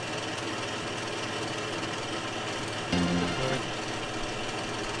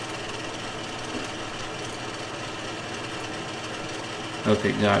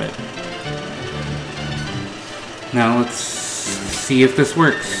 Okay, got it. Now let's see if this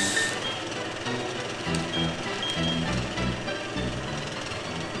works.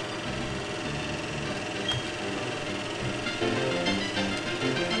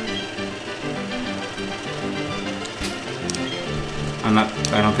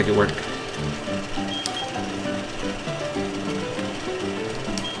 I don't think it worked.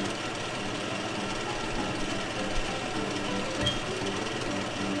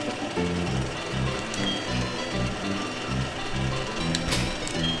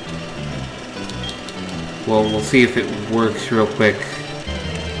 Well, we'll see if it works real quick.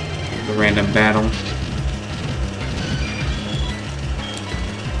 The random battle.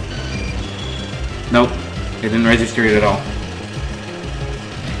 Nope, it didn't register it at all.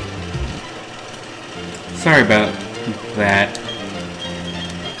 Sorry about that.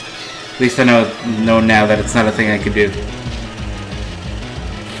 At least I know now that it's not a thing I could do.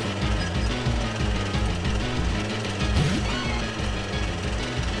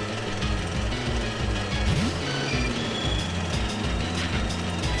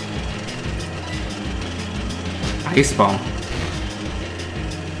 Ice ball.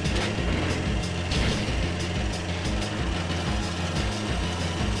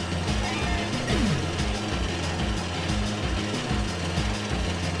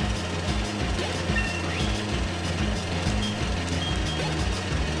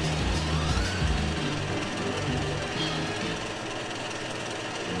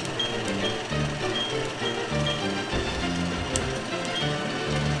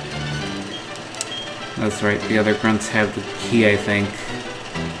 That's right, the other grunts have the key, I think.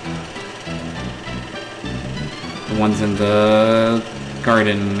 The ones in the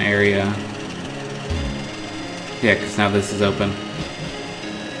garden area. Yeah, because now this is open.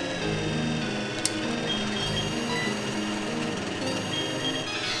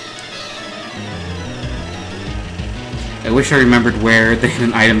 I wish I remembered where the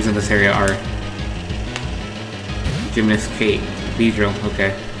hidden items in this area are. Gymnast Cathedral,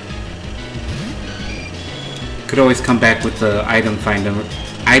 okay. Could always come back with the item finder,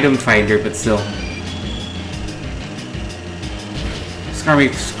 but still.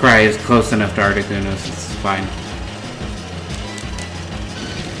 Skarmy's Cry is close enough to Articuno's, it's fine.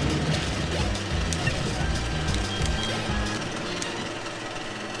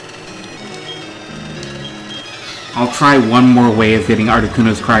 I'll try one more way of getting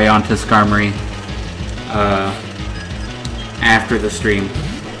Articuno's Cry onto Skarmory after the stream.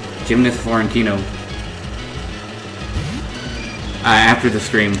 Gymnast Florentino. After the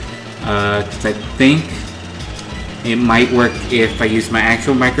stream, because I think it might work if I use my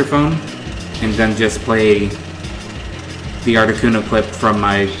actual microphone and then just play the Articuno clip from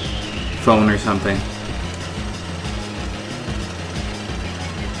my phone or something.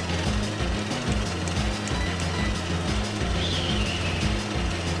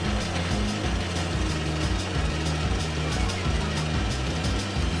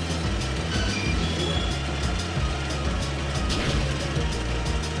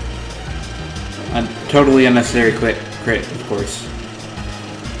 A totally unnecessary crit, of course.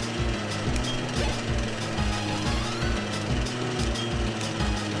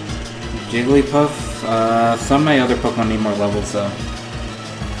 Jigglypuff, some of my other Pokemon need more levels though.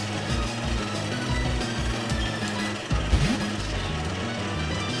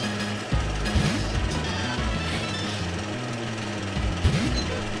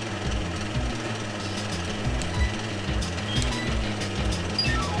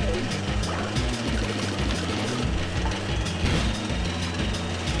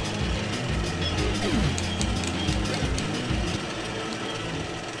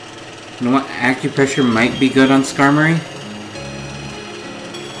 You know what? Acupressure might be good on Skarmory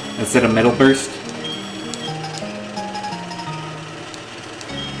instead of Metal Burst,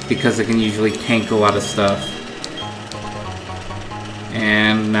 because it can usually tank a lot of stuff.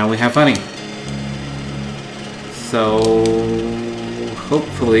 And now we have Honey. So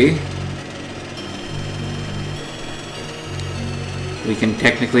hopefully we can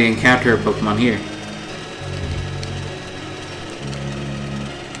technically encounter a Pokemon here.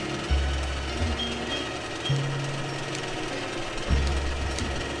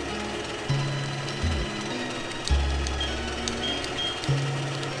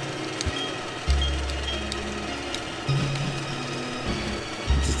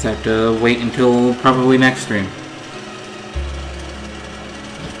 Have to wait until probably next stream.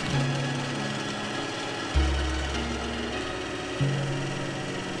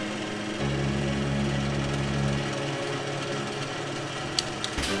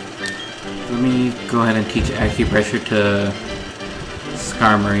 Let me go ahead and teach Acupressure to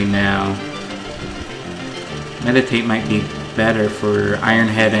Skarmory now. Meditate might be better for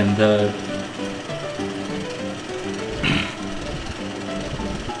Ironhead and the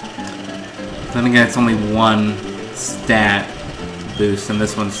then again, it's only one stat boost, and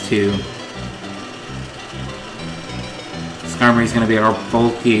this one's two. Armory is going to be our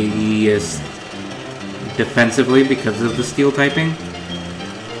bulkiest defensively because of the steel typing.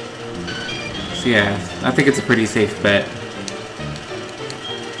 So yeah, I think it's a pretty safe bet.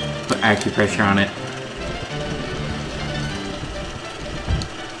 Put acupressure on it.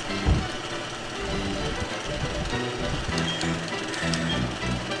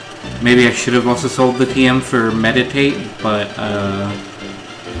 Maybe I should have also sold the TM for Meditate, but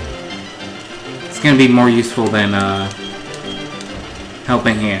it's going to be more useful than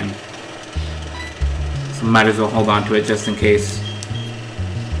Helping Hand. So might as well hold on to it just in case.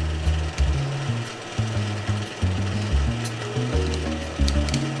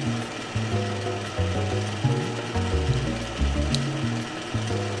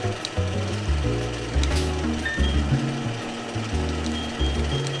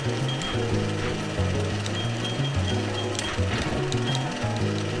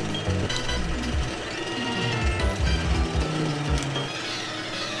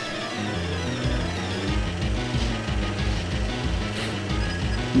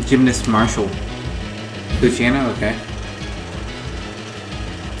 Gymnast Marshall. Luciano? Okay.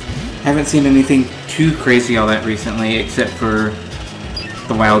 Haven't seen anything too crazy all that recently, except for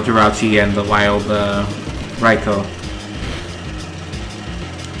the wild Jirachi and the wild Raikou.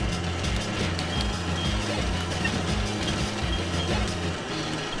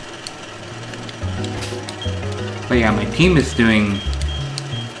 But yeah, my team is doing...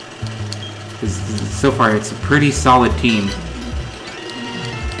 So far, it's a pretty solid team.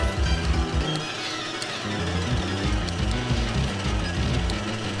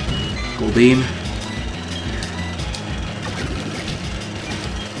 Goldeen.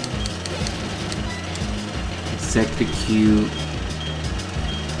 Execute.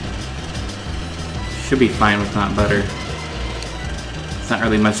 Should be fine with not butter. It's not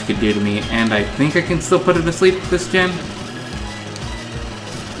really much it could do to me, and I think I can still put it to sleep this gen.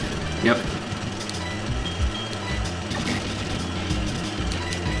 Yep.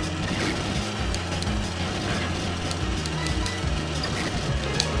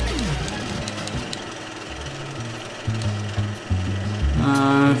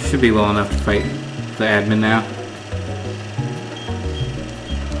 Should be well enough to fight the admin now.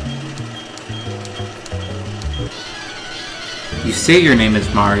 You say your name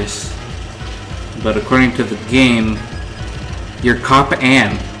is Mars, but according to the game, you're Cop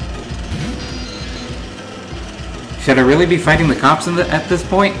Ann. Should I really be fighting the cops at this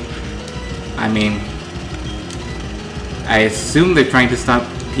point? I mean, I assume they're trying to stop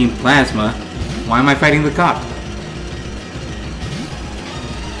Team Plasma. Why am I fighting the cop?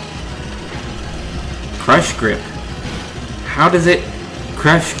 Crush Grip. How does it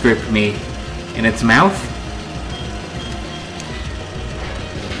crush grip me? In its mouth?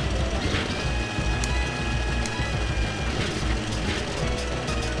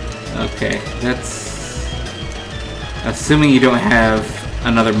 Okay, that's... Assuming you don't have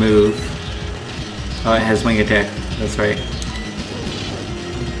another move. Oh, it has Wing Attack. That's right.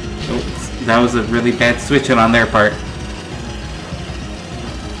 Oh, that was a really bad switch on their part.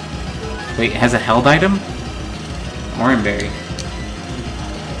 Wait, it has a held item? Oranberry.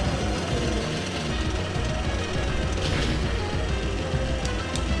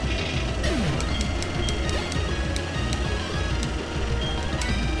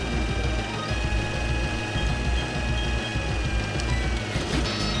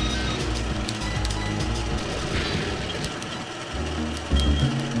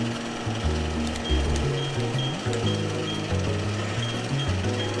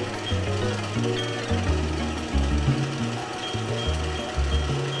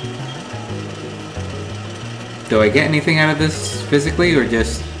 Do I get anything out of this physically, or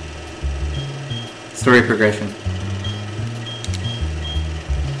just story progression?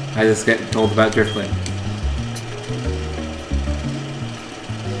 I just get told about Driftland.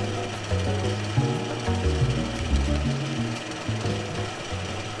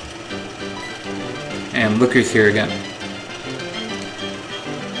 And look who's here again.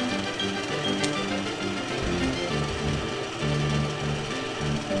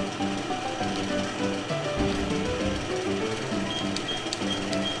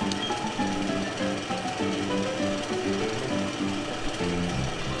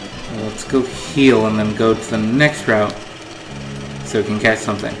 Let's go heal and then go to the next route so we can catch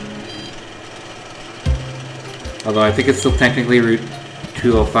something. Although I think it's still technically Route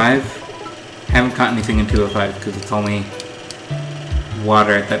 205. Haven't caught anything in 205 because it's only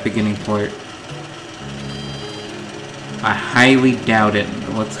water at that beginning port. I highly doubt it,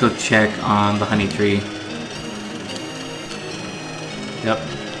 but let's go check on the honey tree. Yep,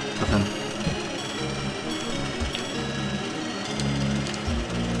 nothing.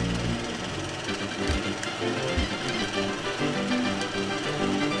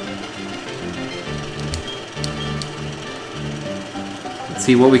 Let's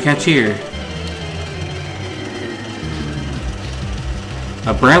see what we catch here.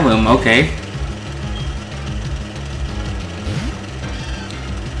 A Breloom, okay.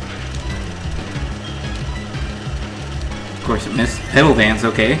 Of course it missed. Pedal Dance,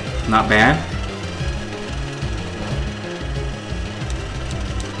 okay. Not bad.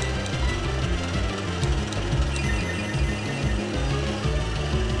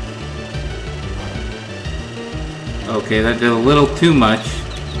 Okay, that did a little too much.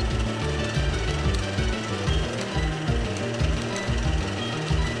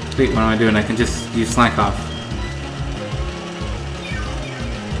 Wait, what am I doing? I can just use Slack Off.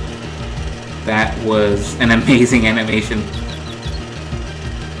 That was an amazing animation.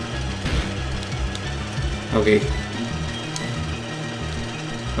 Okay.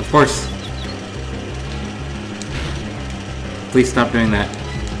 Of course. Please stop doing that.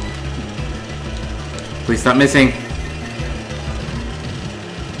 Please stop missing.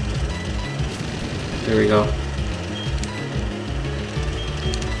 There we go.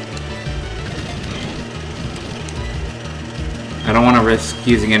 I don't want to risk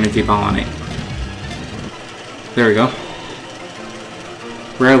using Energy Ball on it. There we go.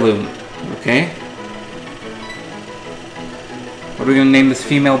 Breloom. Okay. What are we going to name this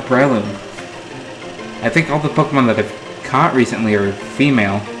female Breloom? I think all the Pokemon that I've caught recently are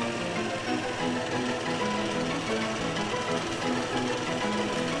female.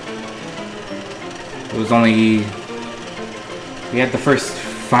 It was only... We had the first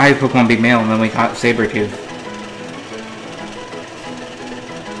 5 Pokemon be male, and then we caught Sabretooth.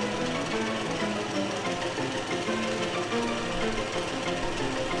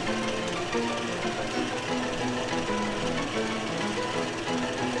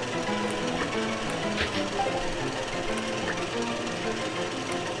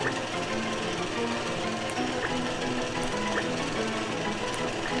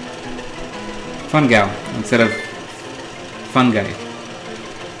 Fun Gal instead of Fun Guy.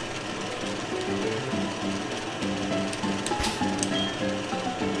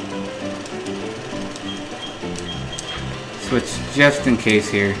 Switch just in case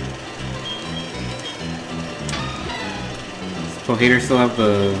here. Does Pohater still have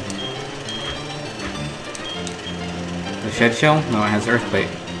the Shed Shell? No, it has Earthquake.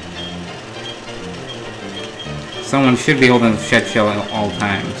 Someone should be holding the Shed Shell at all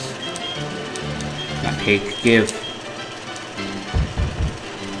times. Not take, give.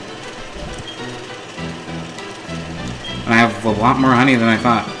 And I have a lot more honey than I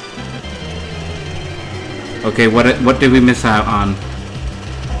thought. Okay, what did we miss out on?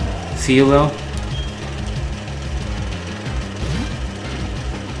 Celio?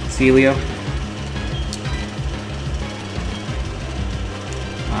 Celio?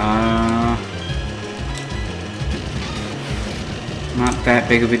 Not that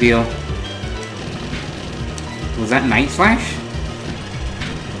big of a deal. Was that Night Slash?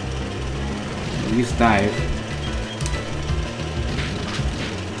 Use Dive.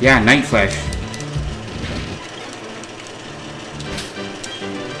 Yeah, Night Slash.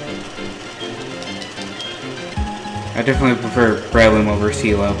 I definitely prefer Breloom over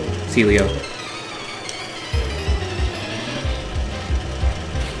Celio.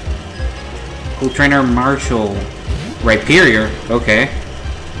 Cool Trainer Marshall. Rhyperior, okay.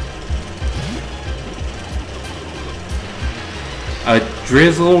 A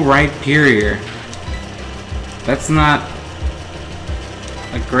Drizzle Rhyperior. That's not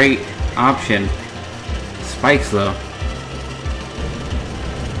a great option. Spikes though.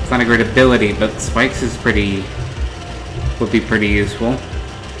 It's not a great ability, but Spikes is would be pretty useful.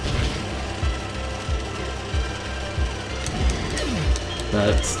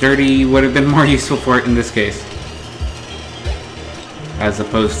 But Sturdy would have been more useful for it in this case. As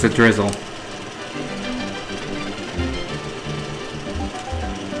opposed to Drizzle.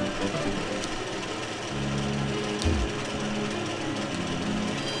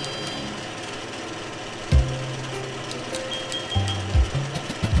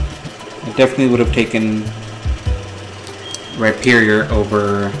 I definitely would have taken Rhyperior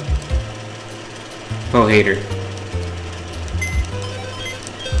over Pohater.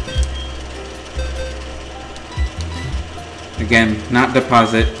 Again, not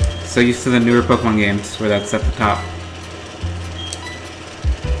Deposit. So used to the newer Pokemon games where that's at the top.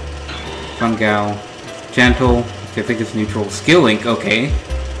 Fungal. Gentle. I think it's neutral. Skill Link, okay.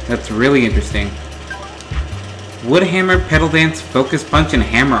 That's really interesting. Wood Hammer, Pedal Dance, Focus Punch, and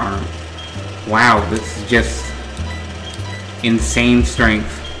Hammer Arm. Wow, this is just insane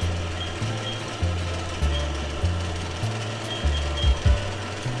strength.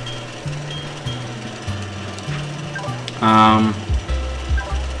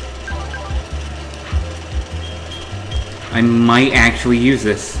 I might actually use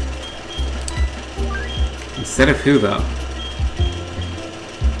this. Instead of who, though?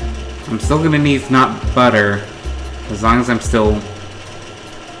 I'm still gonna need not butter, as long as I'm still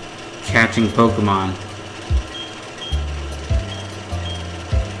catching Pokemon.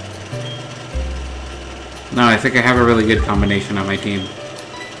 No, I think I have a really good combination on my team.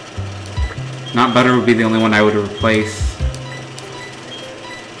 Not butter would be the only one I would replace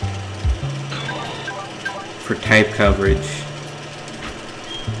for type coverage.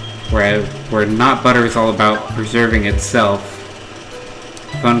 Where not butter is all about preserving itself,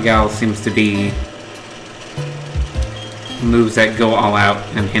 Fungal seems to be moves that go all out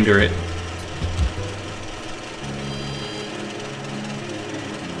and hinder it.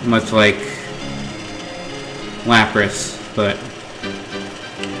 Much like Lapras, but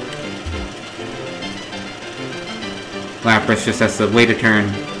Lapras just has to wait a turn,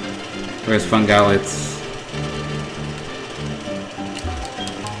 whereas Fungal, it's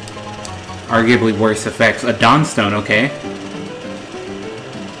arguably worse effects. A Dawnstone, okay.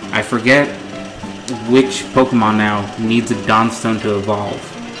 I forget which Pokemon now needs a Dawnstone to evolve.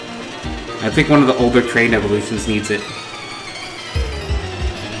 I think one of the older trained evolutions needs it.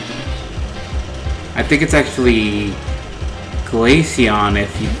 I think it's actually Glaceon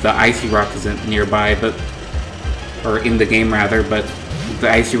if the Icy Rock isn't nearby, but or in the game rather, but the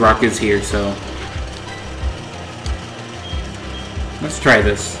Icy Rock is here, so let's try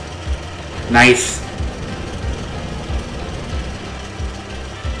this. Nice.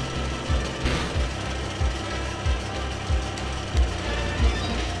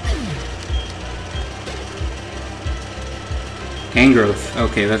 Angrowth.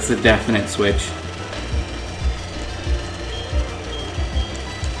 Okay, that's a definite switch.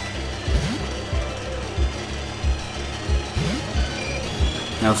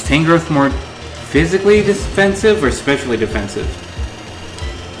 Now, is Tangrowth more physically defensive or specially defensive?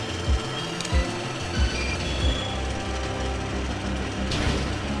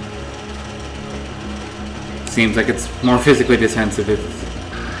 Seems like it's more physically defensive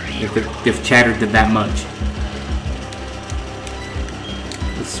if Chatter did that much.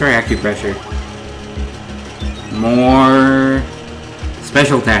 Let's try Acupressure. More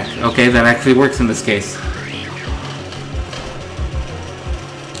special attack. Okay, that actually works in this case.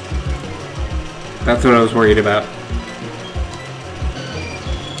 That's what I was worried about.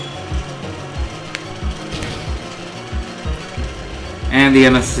 And the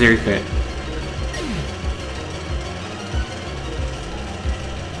unnecessary crit.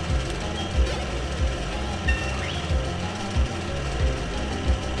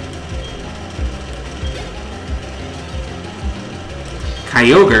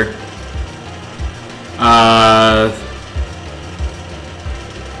 Kyogre?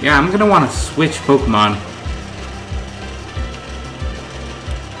 Yeah, I'm gonna want to switch Pokemon.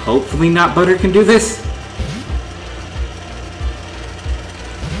 Hopefully not Butter can do this.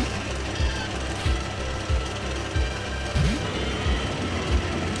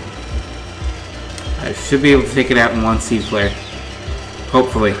 I should be able to take it out in one Seed Flare.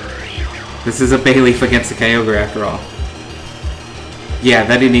 Hopefully. This is a Bayleaf against a Kyogre after all. Yeah,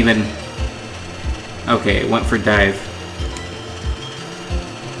 that didn't even... Okay, it went for Dive.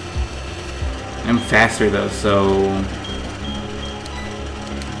 I'm faster though, so...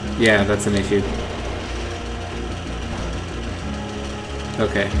 Yeah, that's an issue.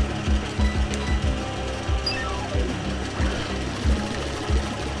 Okay.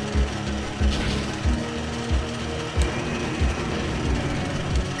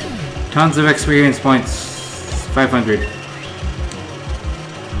 Tons of experience points. 500.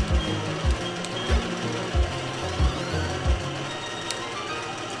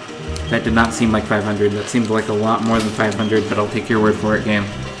 That did not seem like 500. That seemed like a lot more than 500, but I'll take your word for it, game.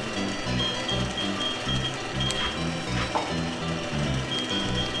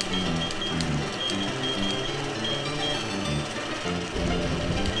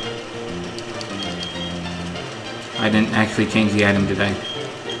 I didn't actually change the item, did I?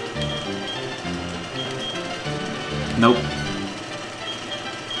 Nope.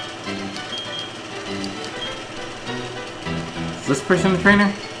 Is this person a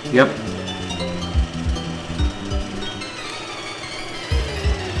trainer? Yep.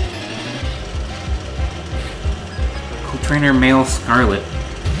 Cool trainer male Scarlet.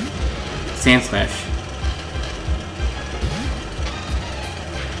 Sandslash.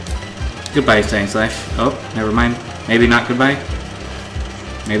 Goodbye, Sandslash. Oh, never mind. Maybe not goodbye.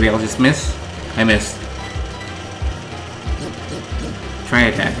 Maybe I'll just miss. I missed. Try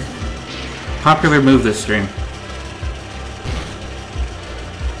attack. Popular move this stream.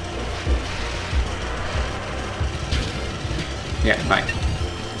 Yeah, bye.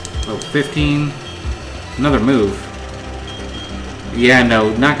 Oh, 15. Another move. Yeah,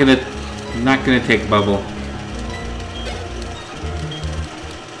 no, not gonna take bubble.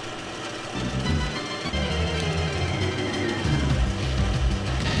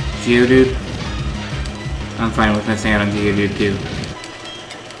 Geodude. I'm fine with missing out on Geodude too.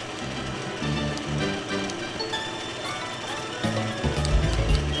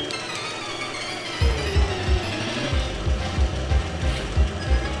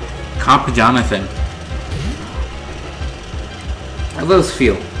 Comp Jonathan. How those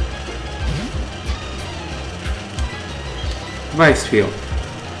feel? Vice feel.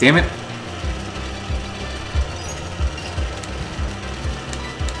 Damn it.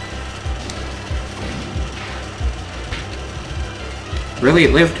 Really,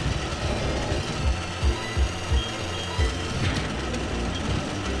 it lived?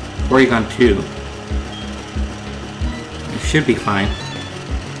 Oregon 2. You should be fine.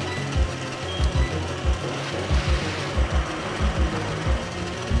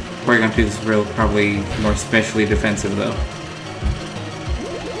 Oregon 2 is probably more specially defensive, though.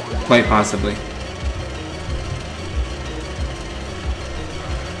 Quite possibly.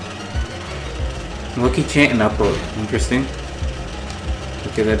 Lucky Chant and Upload. Interesting.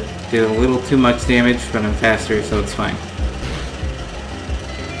 Okay, that did a little too much damage, but I'm faster, so it's fine.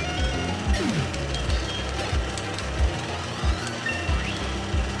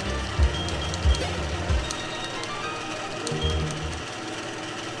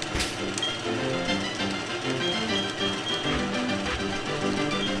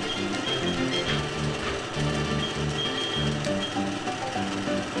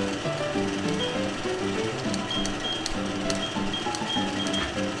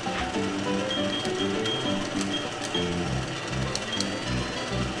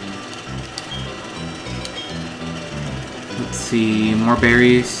 Let's see, more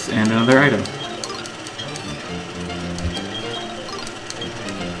berries and another item.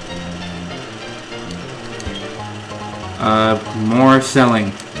 More selling.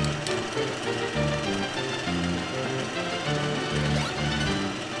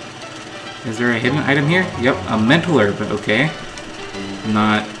 Is there a hidden item here? Yep, a mental herb, okay.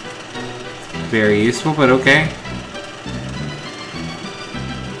 Not very useful, but okay.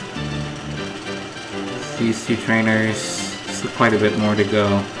 These two trainers, still quite a bit more to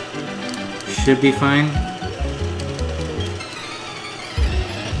go. Should be fine.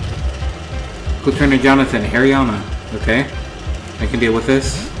 Cool trainer Jonathan, Haryana. Okay, I can deal with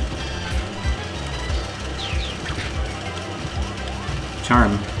this.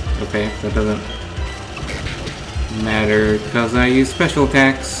 Charm. Okay, that doesn't matter because I use special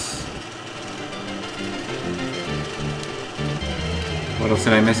attacks. What else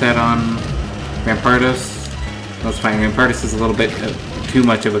did I miss out on? Rampardos? That's fine. Rampardos is a little bit too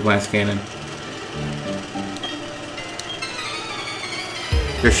much of a glass cannon.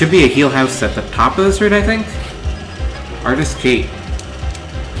 There should be a heal house at the top of this route, I think? Artist Kate.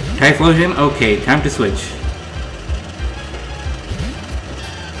 Typhlosion? Okay, time to switch.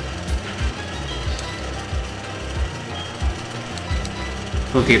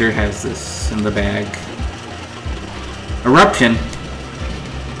 Locator has this in the bag. Eruption?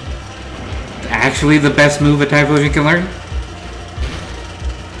 Actually the best move a Typhlosion can learn?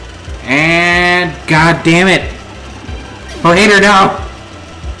 And god damn it! Oh, hater, no!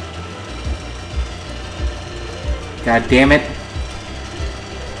 God damn it.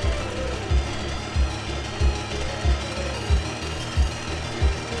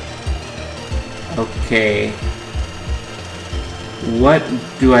 Okay. What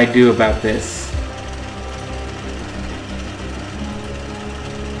do I do about this?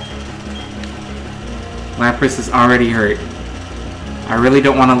 Lapras is already hurt. I really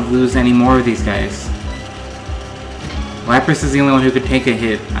don't want to lose any more of these guys. Lapras is the only one who could take a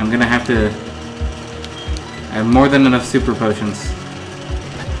hit. I'm gonna have to... I have more than enough super potions.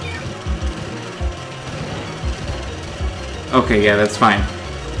 Okay, yeah, that's fine.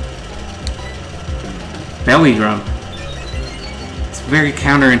 Belly drum. It's very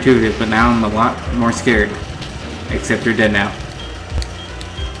counterintuitive, but now I'm a lot more scared. Except you're dead now.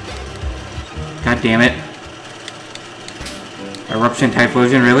 God damn it. Eruption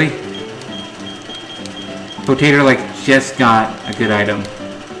Typhlosion, really? Potato, like, just got a good item.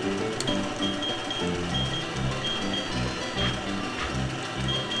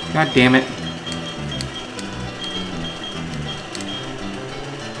 God damn it.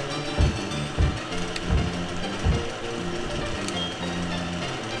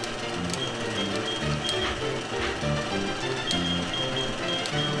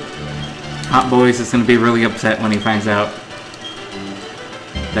 Hot Boys is going to be really upset when he finds out.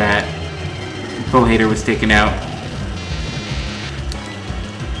 that Pohater was taken out.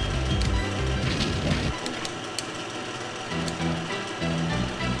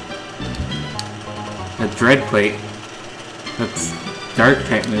 A Dread Plate. That's Dark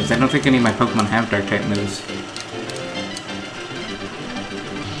type moves. I don't think any of my Pokemon have Dark type moves.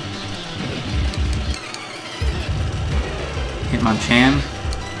 Hitmonchan.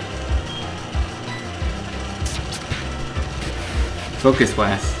 Focus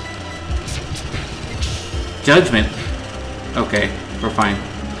Blast. Judgment. Okay, we're fine.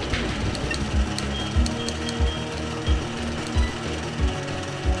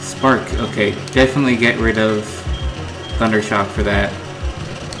 Spark. Okay, definitely get rid of Thundershock for that.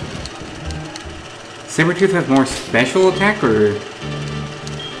 Sabretooth has more special attack or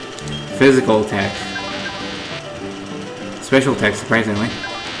physical attack? Special attack, surprisingly.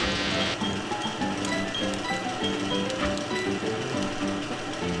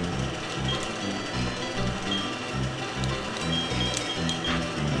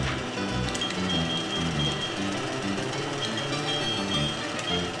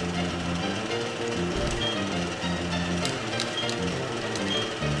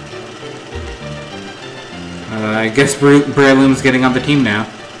 I guess Breloom's getting on the team now.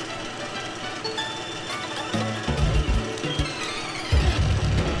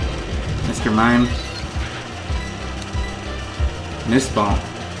 Mr. Mime. Mist Ball.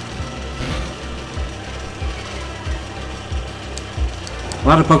 A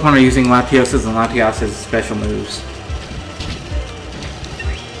lot of Pokemon are using Latios's and Latias's special moves.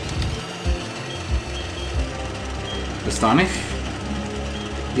 Astonish?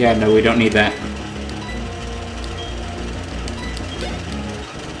 Yeah, no, we don't need that.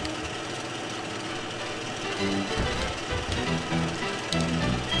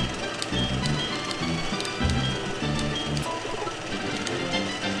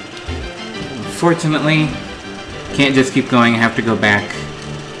 Unfortunately, can't just keep going, I have to go back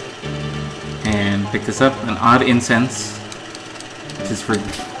and pick this up. An Odd Incense, which is for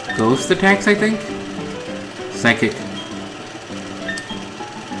ghost attacks, I think? Psychic.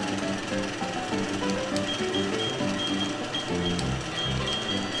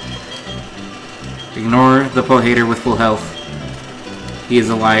 Ignore the Pohater with full health. He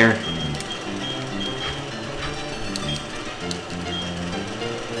is a liar.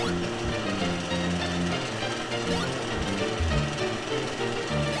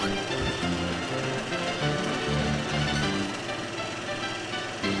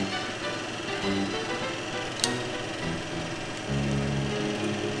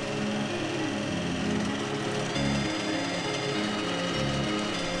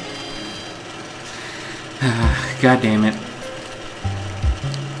 God damn it.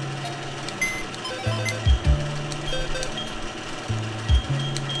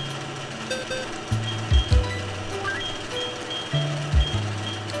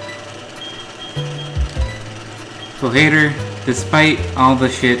 Pohater, despite all the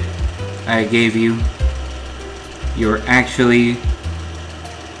shit I gave you, you're actually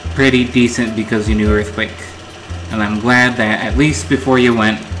pretty decent because you knew Earthquake. And I'm glad that at least before you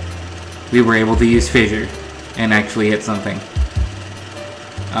went, we were able to use Fissure and actually hit something.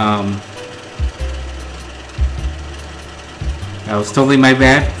 That was totally my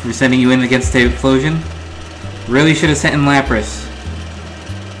bad for sending you in against the Explosion. Really should have sent in Lapras.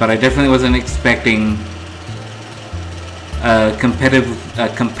 But I definitely wasn't expecting a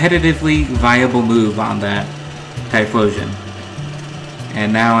competitively viable move on that Typhlosion.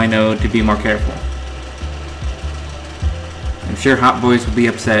 And now I know to be more careful. I'm sure Hot Boys will be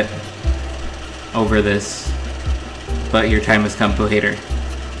upset over this, but your time has come, Pohater.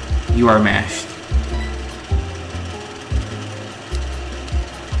 You are mashed.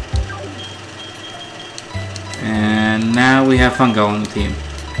 And now we have Fungal on the team.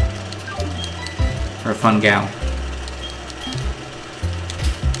 Or Fungal.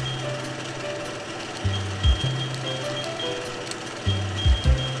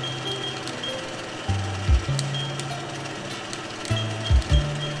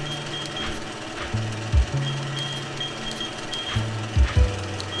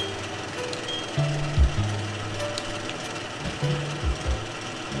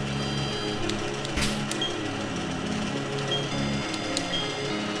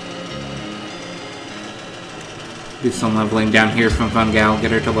 Do some leveling down here from Fungal,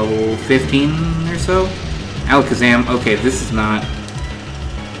 get her to level 15 or so. Alakazam, okay, this is not...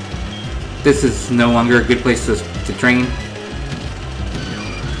 This is no longer a good place to train.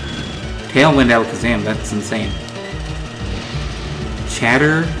 Tailwind Alakazam, that's insane.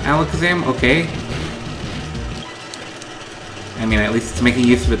 Chatter Alakazam, okay. I mean, at least it's making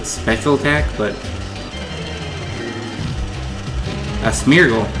use of its special attack, but... A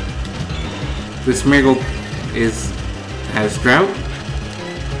Smeargle. This Smeargle has Drought,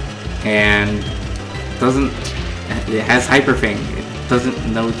 and it has Hyper Fang. It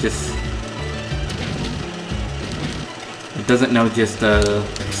doesn't know just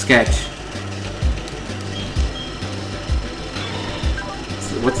Sketch.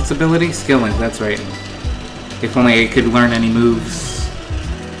 What's its ability? Skilling, that's right. If only it could learn any moves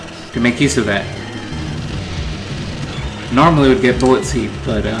to make use of that. Normally it would get Bullet Seed,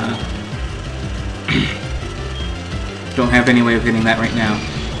 but don't have any way of getting that right now.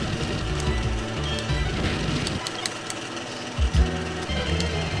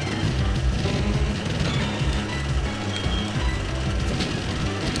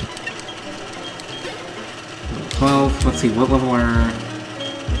 Let's see, what level are...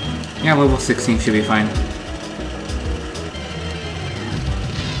 Yeah, level 16 should be fine.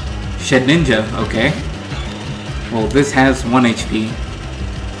 Shed Ninja, okay. Well, this has 1 HP.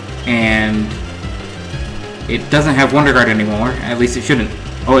 And... it doesn't have Wonder Guard anymore. At least it shouldn't.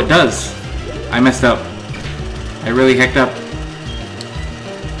 Oh, it does! I messed up. I really hecked up.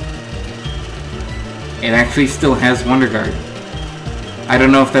 It actually still has Wonder Guard. I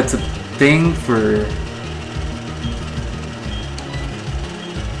don't know if that's a thing for...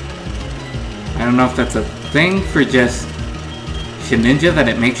 I don't know if that's a thing for just Shedinja, that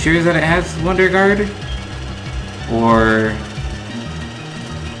it makes sure that it has Wonder Guard, or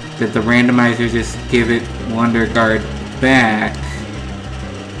did the randomizer just give it Wonder Guard back?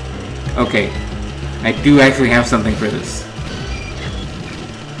 Okay, I do actually have something for this.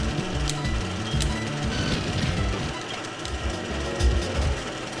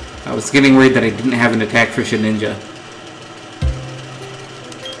 I was getting worried that I didn't have an attack for Shedinja.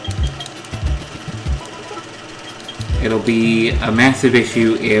 It'll be a massive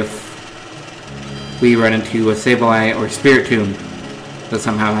issue if we run into a Sableye or Spiritomb that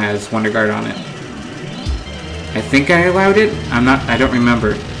somehow has Wonder Guard on it. I think I allowed it? I don't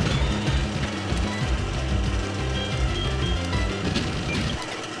remember.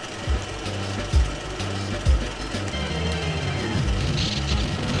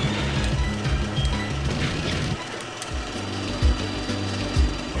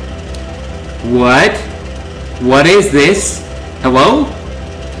 What? What is this? Hello?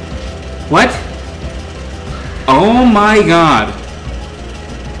 What? Oh my god.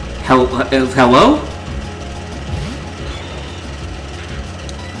 Hello?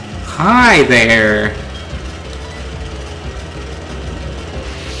 Hi there.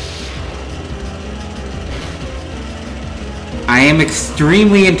 I am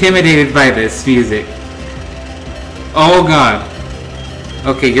extremely intimidated by this music. Oh god.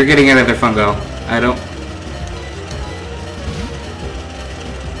 Okay, you're getting another fungo. I don't...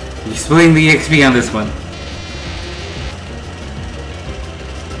 You're splitting the XP on this one.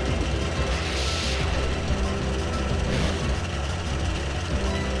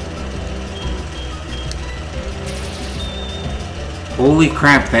 Holy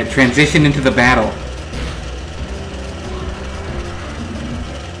crap, that transition into the battle.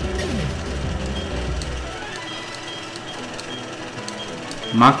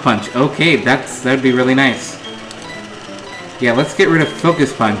 Mach Punch. Okay, that'd be really nice. Yeah, let's get rid of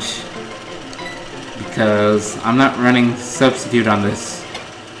Focus Punch, because I'm not running Substitute on this,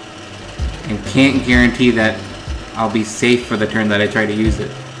 and can't guarantee that I'll be safe for the turn that I try to use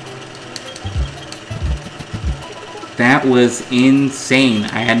it. That was insane.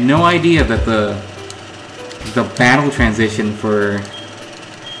 I had no idea that the battle transition for,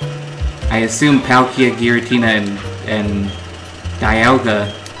 I assume, Palkia, Giratina, and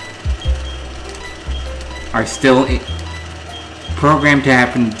Dialga are still programmed to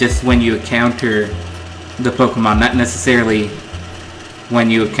happen just when you encounter the Pokemon, not necessarily when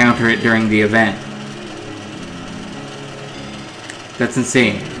you encounter it during the event. That's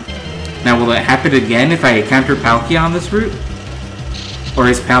insane. Now, will it happen again if I encounter Palkia on this route? Or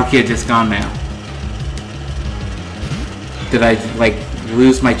is Palkia just gone now? Did I, like,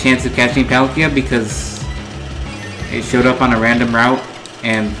 lose my chance of catching Palkia because it showed up on a random route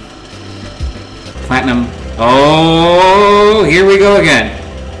and Platinum... Oh, here we go again.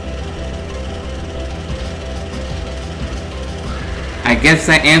 I guess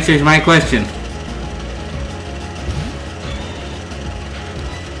that answers my question.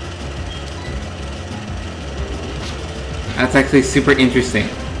 That's actually super interesting.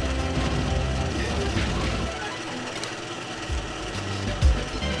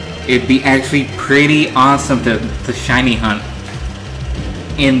 It'd be actually pretty awesome to shiny hunt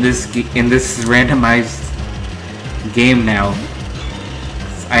in this randomized game now.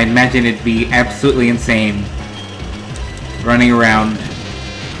 I imagine it'd be absolutely insane running around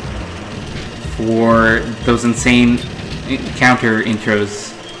for those insane counter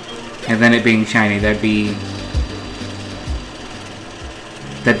intros and then it being shiny. That'd be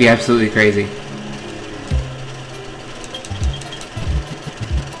absolutely crazy.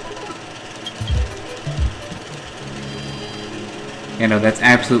 You know, that's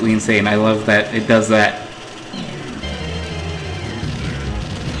absolutely insane. I love that it does that.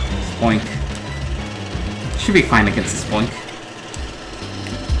 Spoink. Should be fine against the Spoink.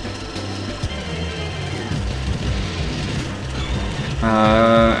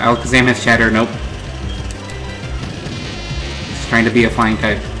 Alakazam has Shatter. Nope. It's trying to be a flying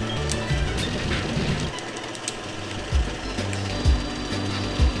type.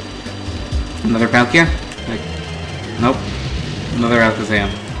 Another Palkia? Nope. Another Alakazam.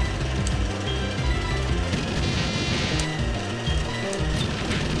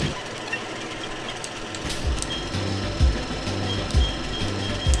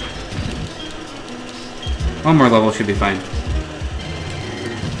 One more level should be fine.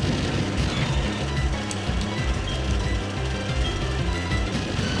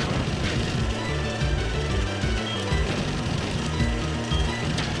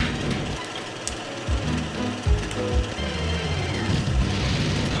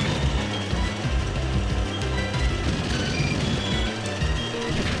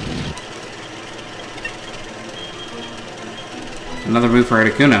 Another move for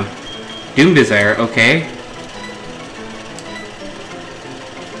Articuno. Doom Desire, okay.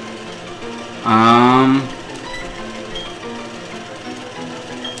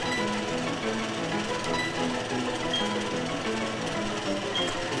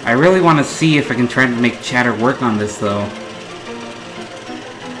 I really want to see if I can try to make Chatter work on this, though.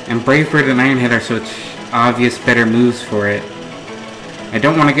 And Brave Bird and Iron Head are such obvious better moves for it. I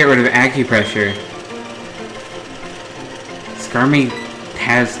don't want to get rid of Acupressure. Skarmy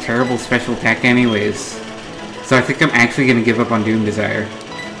has terrible special attack anyways. So I think I'm actually going to give up on Doom Desire.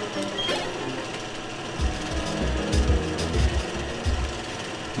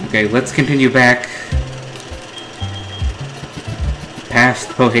 Okay, let's continue back past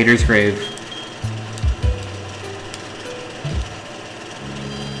Pohater's grave.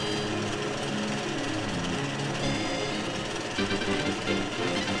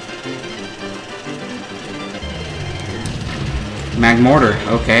 Magmortar,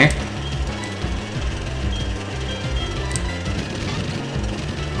 okay.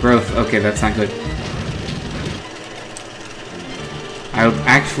 Growth, okay, that's not good. I would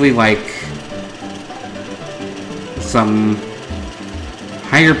actually like some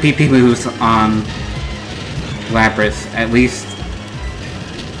higher PP moves on Lapras, at least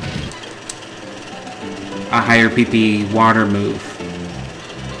a higher PP water move.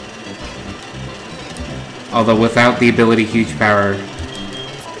 Although without the ability Huge Power,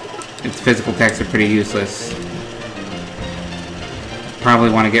 its physical attacks are pretty useless. Probably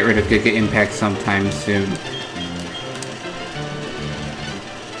want to get rid of Giga Impact sometime soon.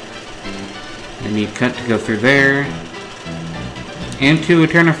 I need Cut to go through there. Into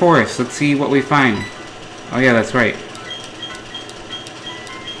Eterna Forest. Let's see what we find. Oh yeah, that's right.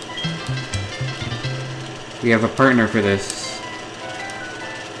 We have a partner for this.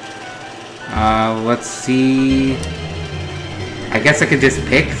 Let's see. I guess I could just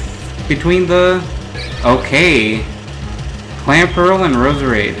pick between the... Okay. Clamperl and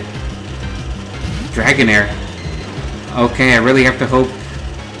Roserade. Dragonair. Okay, I really have to hope...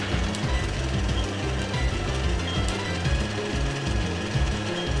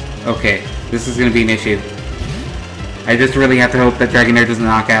 Okay, this is gonna be an issue. I just really have to hope that Dragonair doesn't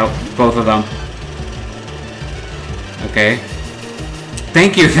knock out both of them. Okay.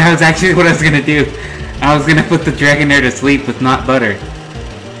 Thank you, that was actually what I was gonna do. I was gonna put the Dragonair to sleep with Not Butter.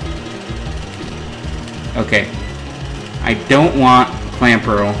 Okay. I don't want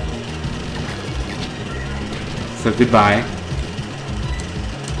Clamperl. So goodbye.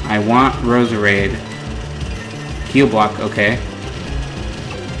 I want Roserade. Heal Block, okay.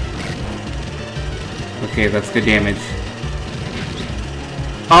 Okay, that's good damage.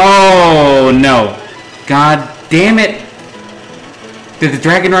 Oh, no. God damn it. Did the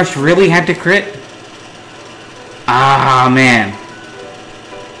Dragon Rush really have to crit? Ah, man.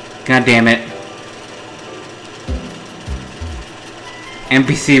 God damn it.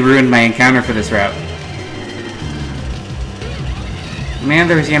 NPC ruined my encounter for this route. Man,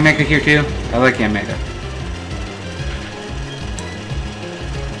 there's Yameka here too. I like Yameka.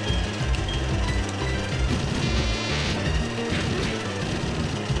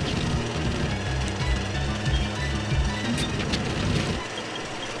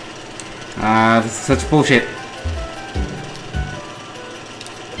 This is such bullshit.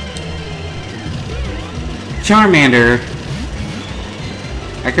 Charmander!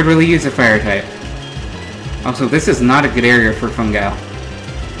 I could really use a fire type. Also, this is not a good area for Fungal.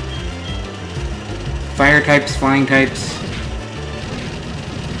 Fire types, flying types.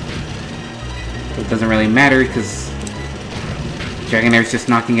 It doesn't really matter because Dragonair's just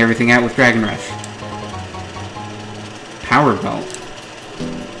knocking everything out with Dragon Rush. Power Belt.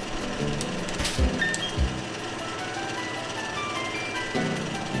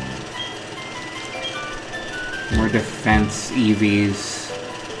 More defense EVs.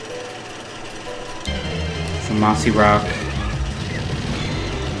 Some Mossy Rock.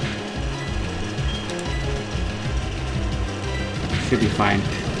 Should be fine.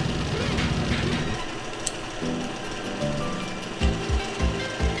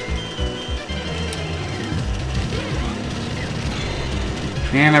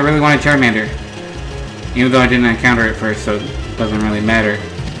 Man, I really want a Charmander. Even though I didn't encounter it first, so it doesn't really matter.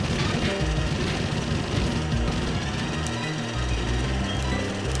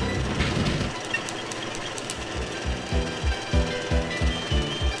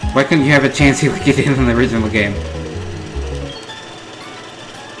 Why couldn't you have a chance like you did in the original game?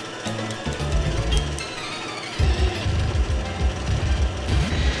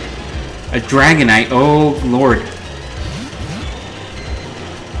 A Dragonite? Oh, Lord.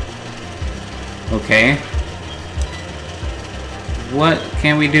 Okay. What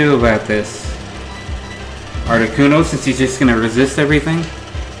can we do about this? Articuno, since he's just gonna resist everything?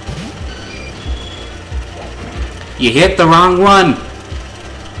 You hit the wrong one!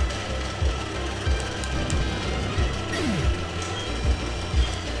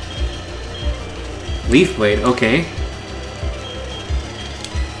 Leaf Blade, okay.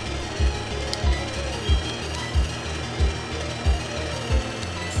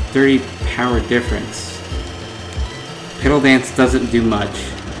 It's 30 power difference. Petal Dance doesn't do much.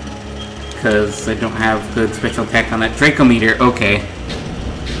 Because I don't have good special attack on that Dracometer, okay.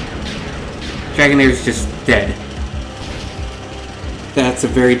 Dragonair's just dead. That's a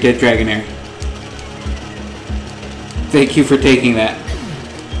very dead Dragonair. Thank you for taking that.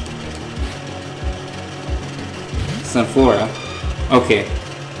 Sunflora. Okay.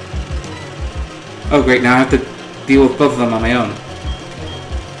 Oh great, now I have to deal with both of them on my own.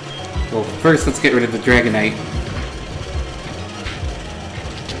 Well, first let's get rid of the Dragonite.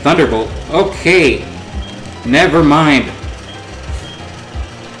 Thunderbolt. Okay. Never mind.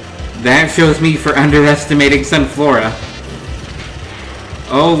 That shows me for underestimating Sunflora.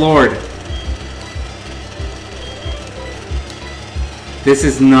 Oh lord. This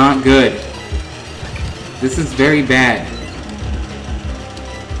is not good. This is very bad.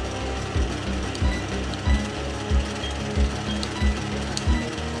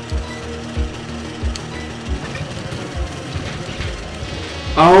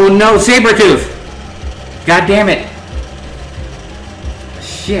 Oh no, Sabretooth! God damn it!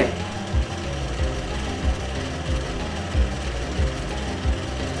 Shit.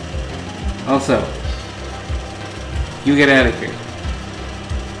 Also, you get out of here.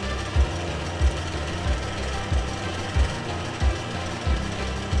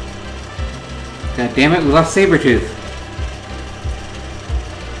 God damn it, we lost Sabretooth.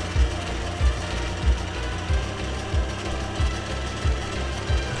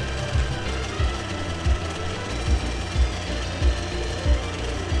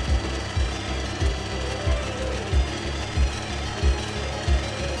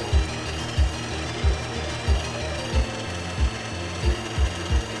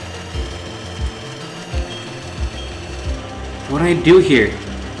 What do I do here?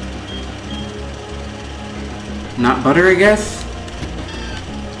 Not butter, I guess?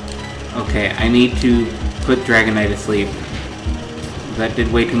 Okay, I need to put Dragonite to sleep. That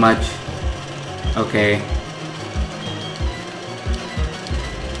did way too much. Okay.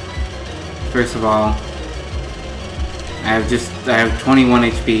 First of all, I have 21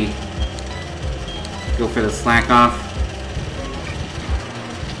 HP. Go for the slack off.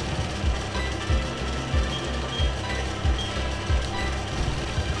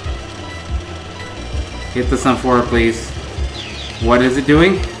 Hit the Sunflora, please. What is it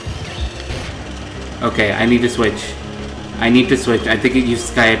doing? Okay, I need to switch. I need to switch. I think it used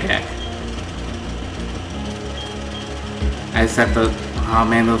Sky Attack. I just have to... Oh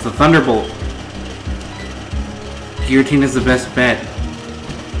man, that was a Thunderbolt. Guillotine is the best bet.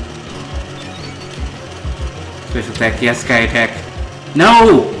 Special attack, yes, Sky Attack.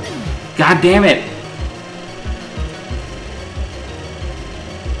 No! God damn it!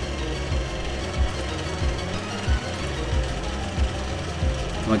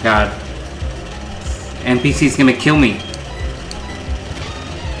 Oh my god. NPC's gonna kill me.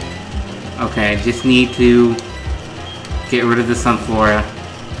 Okay, I just need to get rid of the Sunflora.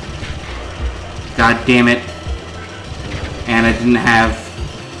 God damn it. And I didn't have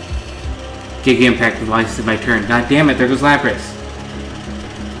Giga Impact with life in my turn. God damn it, there goes Lapras.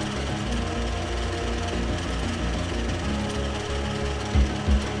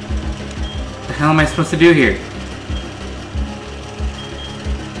 What the hell am I supposed to do here?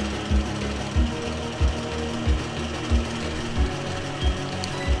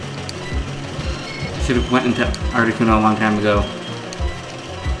 Should have went into Articuno a long time ago.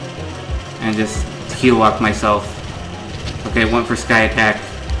 And just heal walk myself. Okay, went for Sky Attack.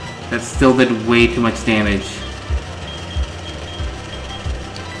 That still did way too much damage.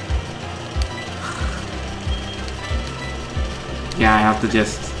 Yeah, I have to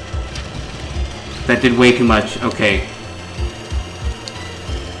just... That did way too much. Okay.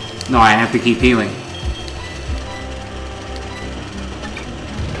 No, I have to keep healing.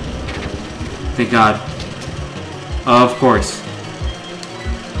 Thank God. Of course.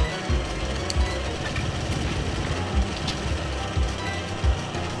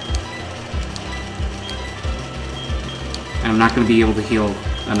 I'm not going to be able to heal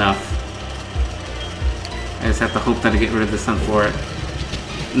enough. I just have to hope that I get rid of the Sunflora.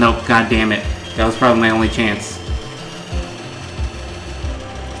 Nope, god damn it. That was probably my only chance.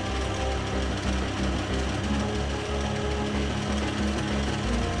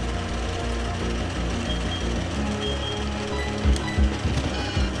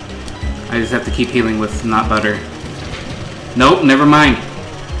 I just have to keep healing with not butter. Nope, never mind.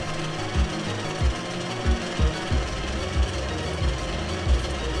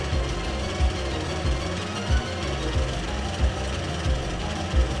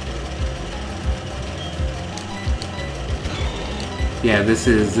 Yeah, this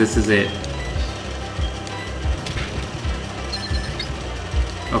is it.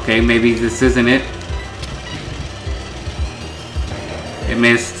 Okay, maybe this isn't it. It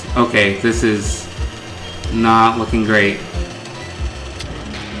missed. Okay, this is not looking great.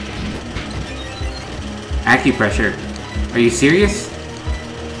 Acupressure. Are you serious?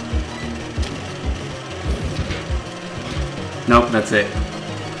 Nope, that's it.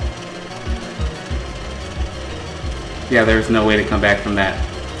 Yeah, there's no way to come back from that.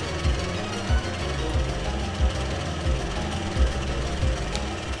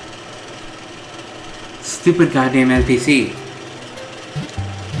 Stupid goddamn NPC.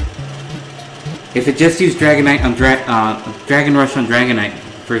 If it just used Dragonite on Dragon Rush on Dragonite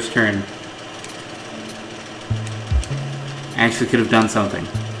first turn, I actually could have done something.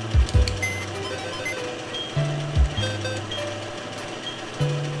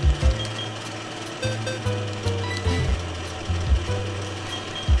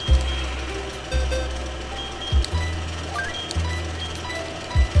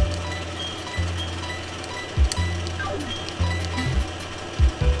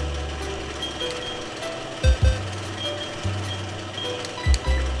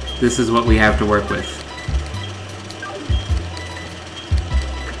 This is what we have to work with.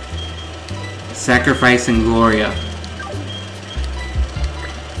 Sacrificing Gloria.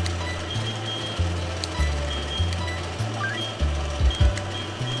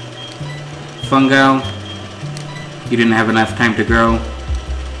 Fungal, you didn't have enough time to grow,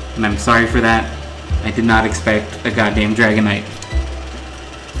 and I'm sorry for that. I did not expect a goddamn Dragonite.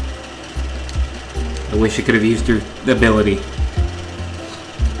 I wish I could have used her ability.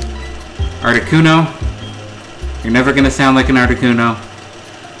 Articuno, you're never gonna sound like an Articuno,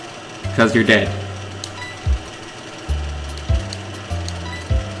 because you're dead.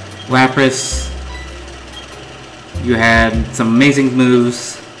 Lapras, you had some amazing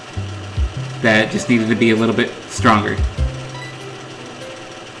moves that just needed to be a little bit stronger.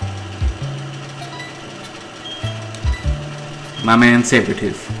 My man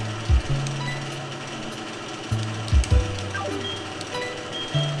Sabretooth.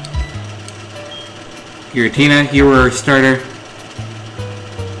 Giratina, you were a starter,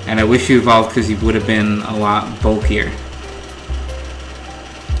 and I wish you evolved because you would have been a lot bulkier.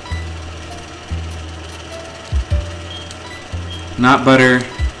 Not Butter,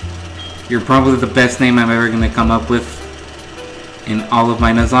 you're probably the best name I'm ever going to come up with in all of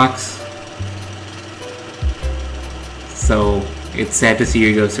my Nuzlockes. So, it's sad to see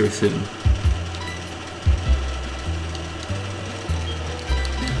you go so soon.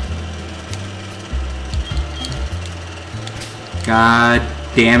 God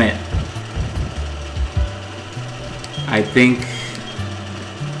damn it. I think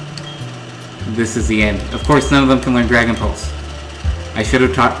this is the end. Of course, none of them can learn Dragon Pulse. I should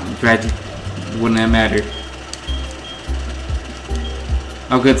have taught Wouldn't have mattered.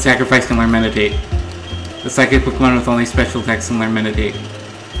 Oh good, Sacrifice can learn Meditate. The psychic Pokemon with only special attacks can learn Meditate.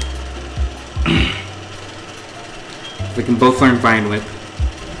 They can both learn Vine Whip.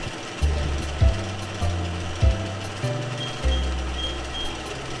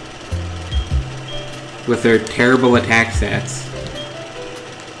 With their terrible attack stats.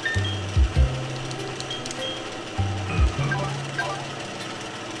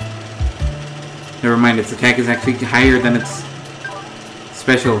 Never mind, its attack is actually higher than its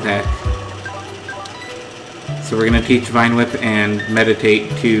special attack. So we're gonna teach Vine Whip and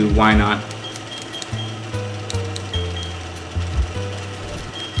Meditate to Why Not.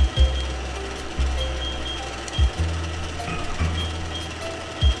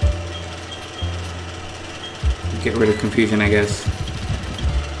 Get rid of confusion, I guess.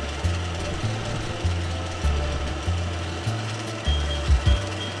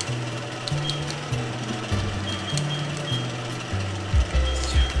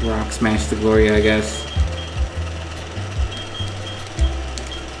 Rock Smash the Gloria, I guess.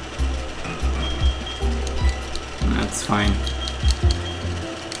 That's fine.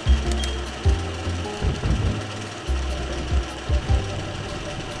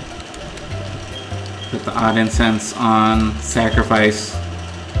 Put the Odd Incense on Sacrifice.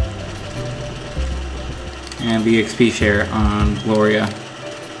 And the XP share on Gloria.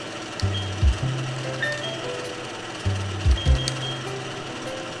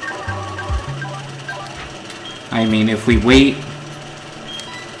 I mean, if we wait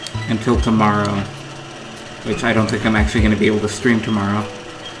until tomorrow, which I don't think I'm actually going to be able to stream tomorrow.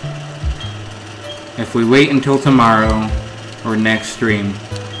 If we wait until tomorrow, or next stream,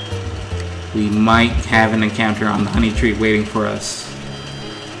 we might have an encounter on the Honey Tree waiting for us.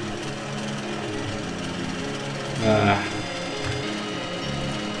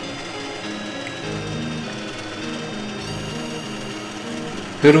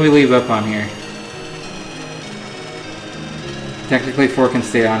 Who do we leave up on here? Technically 4 can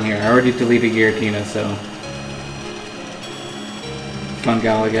stay on here. I already deleted Giratina, so... Fun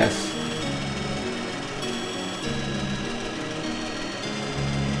gal, I guess.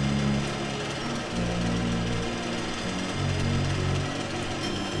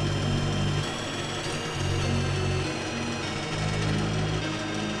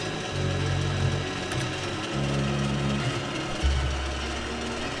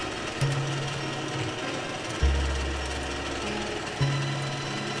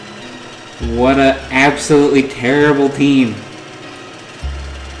 What a absolutely terrible team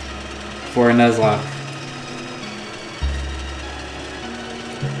for a Nuzlocke.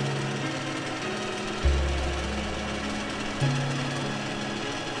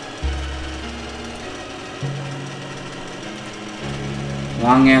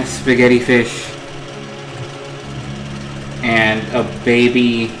 Long ass spaghetti fish and a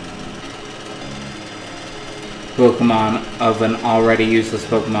baby Pokemon of an already useless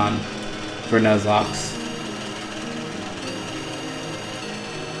Pokemon for Nuzlockes.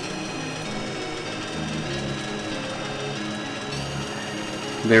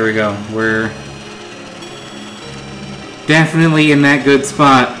 There we go. We're definitely in that good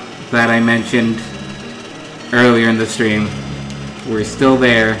spot that I mentioned earlier in the stream. We're still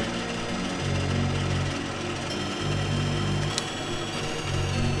there.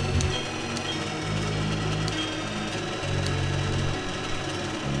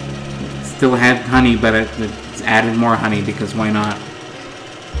 Still had honey, but it's added more honey because why not?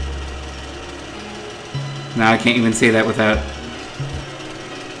 Now I can't even say that without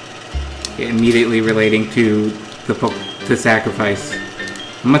immediately relating to the sacrifice.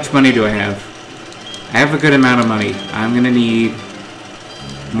 How much money do I have? I have a good amount of money. I'm gonna need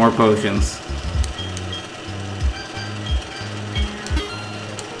more potions.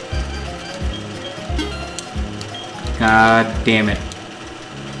 God damn it.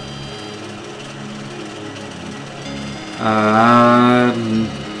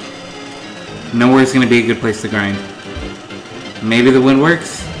 Nowhere's gonna be a good place to grind. Maybe the wind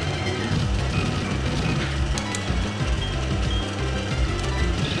works?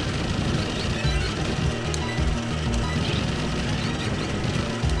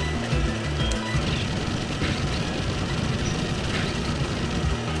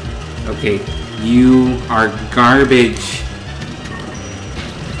 Okay, you are garbage.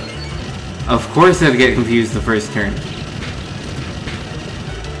 Of course I'd get confused the first turn.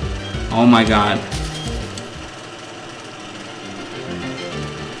 Oh my god.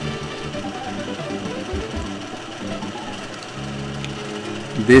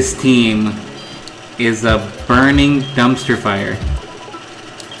 This team is a burning dumpster fire.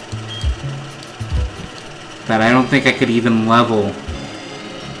 that I don't think I could even level.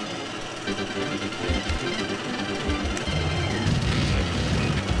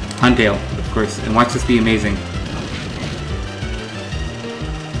 Huntale, of course, and watch this be amazing.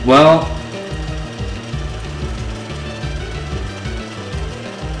 Well,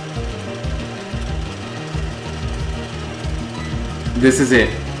 this is it.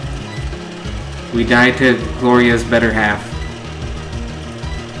 We died to Gloria's better half.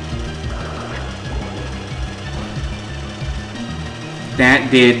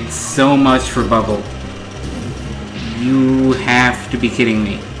 That did so much for Bubble. You have to be kidding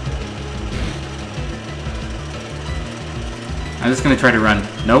me. I'm just gonna try to run.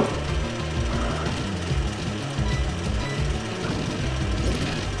 Nope.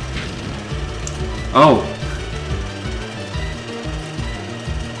 Oh.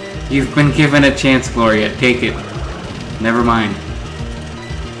 You've been given a chance, Gloria. Take it. Never mind.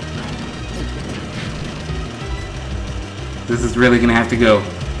 This is really gonna have to go.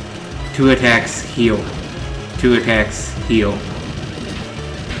 2 attacks, heal. 2 attacks, heal.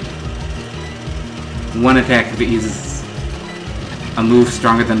 1 attack if it uses a move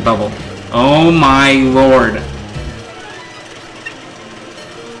stronger than Bubble. Oh my lord!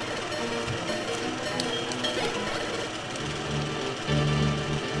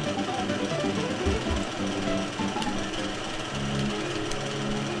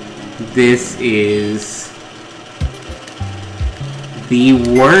 This is the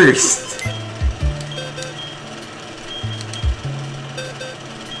worst.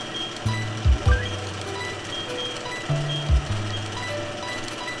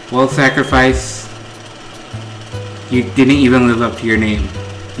 Well, Sacrifice, you didn't even live up to your name.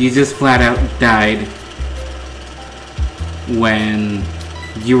 You just flat out died when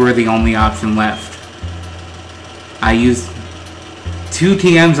you were the only option left. I used 2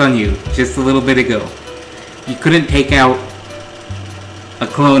 TMs on you just a little bit ago. You couldn't take out a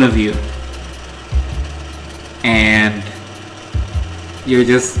clone of you. And you're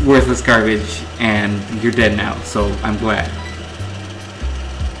just worthless garbage, and you're dead now, so I'm glad.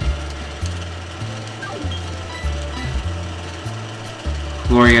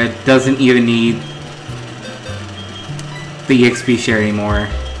 Gloria doesn't even need the XP share anymore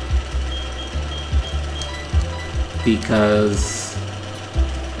because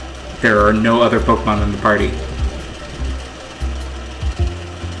there are no other Pokemon in the party.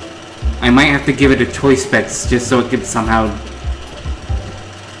 I might have to give it a choice specs just so it could somehow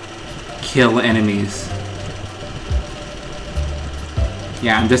kill enemies.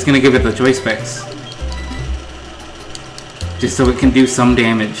 Yeah, I'm just gonna give it the choice specs. Just so it can do some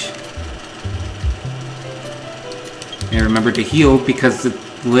damage. And remember to heal because it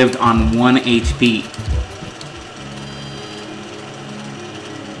lived on 1 HP.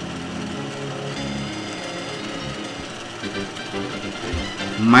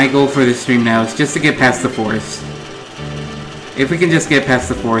 My goal for this stream now is just to get past the forest. If we can just get past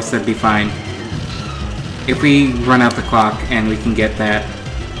the forest, that'd be fine. If we run out the clock and we can get that,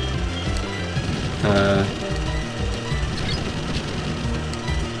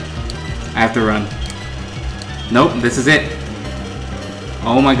 I have to run. Nope, this is it.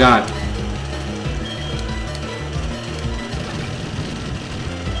 Oh my god.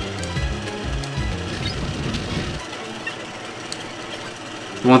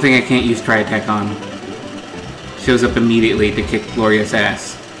 The one thing I can't use Tri-Attack on. Shows up immediately to kick Gloria's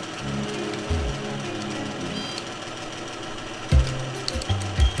ass.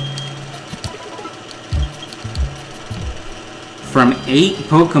 From 8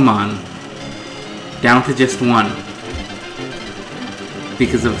 Pokemon down to just 1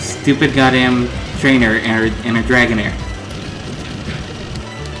 because of a stupid goddamn trainer and a Dragonair.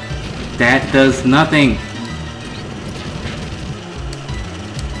 That does nothing.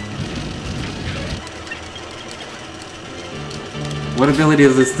 What ability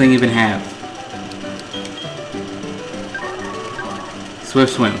does this thing even have?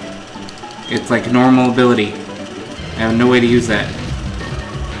 Swift Swim. It's like a normal ability. I have no way to use that.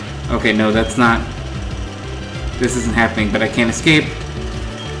 Okay, no, that's not... This isn't happening, but I can't escape.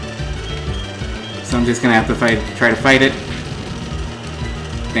 So I'm just gonna have to try to fight it.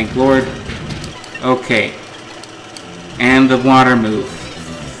 Thank Lord. Okay. And the water move.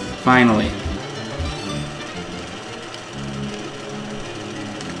 Finally.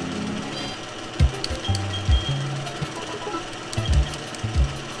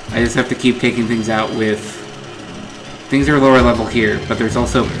 I just have to keep taking things out with... Things are lower level here, but there's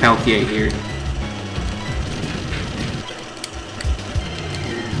also Palkia here.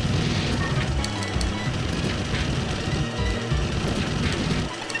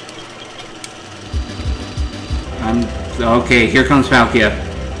 Okay, here comes Palkia.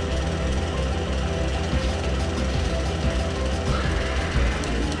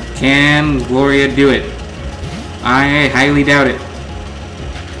 Can Gloria do it? I highly doubt it.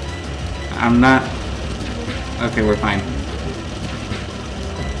 I'm not... Okay, we're fine.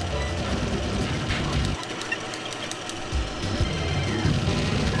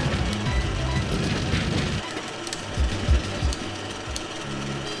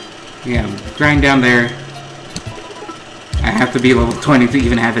 Yeah, grind down there. I have to be level 20 to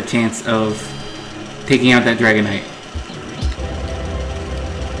even have a chance of taking out that Dragonite.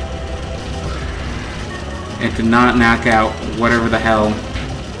 And to not knock out whatever the hell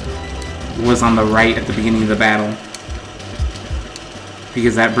was on the right at the beginning of the battle.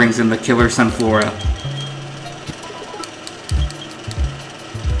 Because that brings in the killer Sunflora.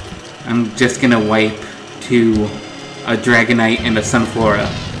 I'm just gonna wipe to a Dragonite and a Sunflora.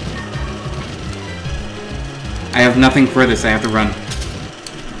 I have nothing for this, I have to run.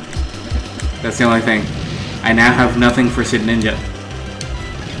 That's the only thing. I now have nothing for Sid Ninja.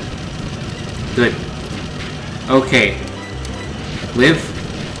 Good. Okay. Live?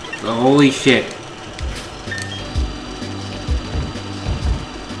 Holy shit.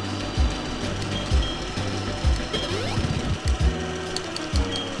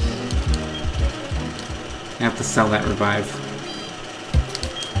 I have to sell that revive.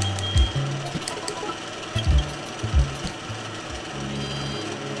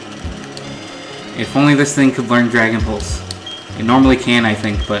 If only this thing could learn Dragon Pulse. It normally can, I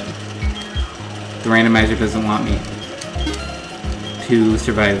think, but the randomizer doesn't want me to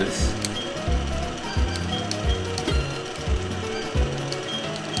survive this.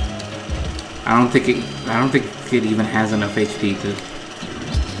 I don't think it even has enough HP to...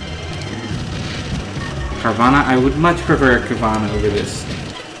 Carvana? I would much prefer Carvana over this.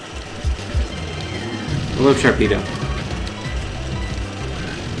 Hello, Sharpedo.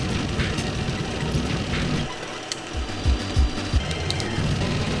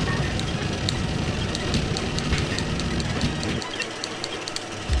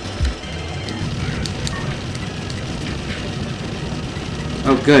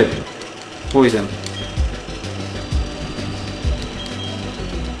 Oh, good. Poison.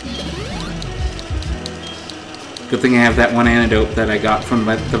 Good thing I have that one antidote that I got from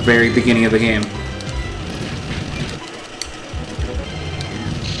the very beginning of the game.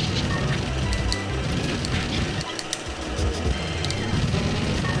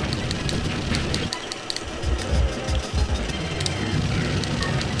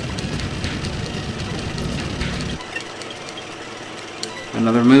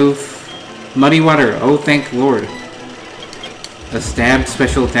 Another move. Muddy Water. Oh, thank Lord. A stabbed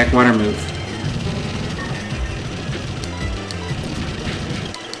special attack water move.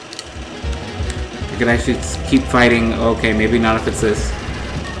 I could actually keep fighting. Okay, maybe not if it's this.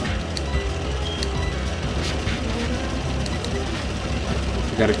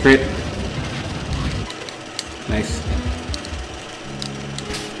 Got a crit. Nice.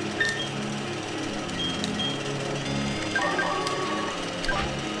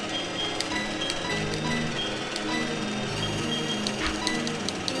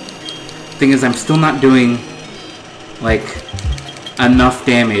 Thing is, I'm still not doing, like, enough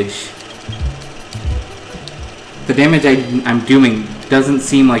damage. The damage I'm doing doesn't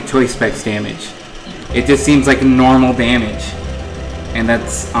seem like Choice Specs damage. It just seems like normal damage. And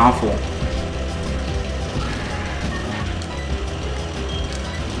that's awful.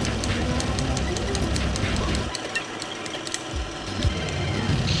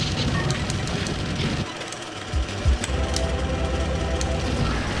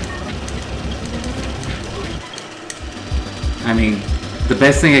 I mean, the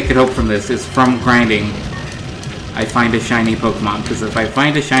best thing I could hope from this is from grinding, I find a shiny Pokemon. Because if I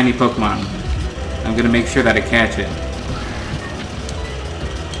find a shiny Pokemon, I'm going to make sure that I catch it.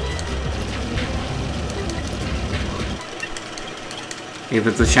 If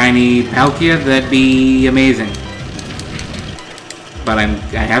it's a shiny Palkia, that'd be amazing. But I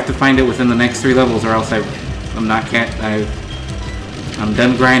have to find it within the next 3 levels, or else I'm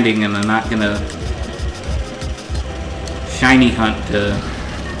done grinding, and I'm not gonna shiny hunt to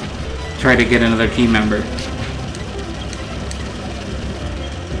try to get another team member.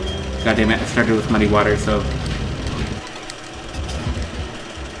 God damn it! I started with Muddy Water, so.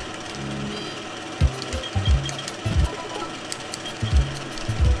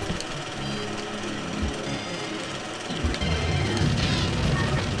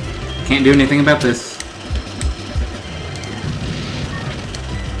 Can't do anything about this.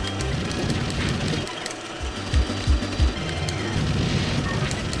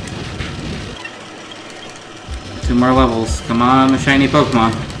 more levels. Come on, a shiny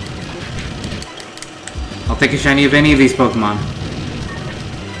Pokemon. I'll take a shiny of any of these Pokemon.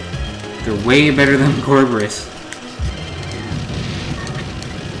 They're way better than Corvus.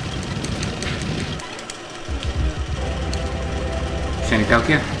 Shiny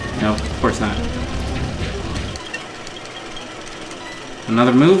Palkia? No, of course not.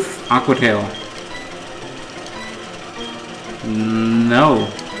 Another move? Aqua Tail.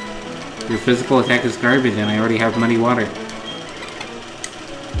 No. Your physical attack is garbage and I already have Muddy Water.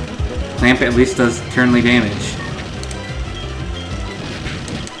 Clamp at least does turnly damage.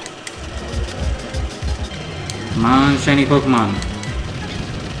 Come on, shiny Pokemon.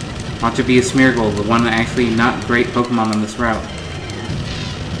 Watch it be a Smeargle, the one actually not great Pokemon on this route.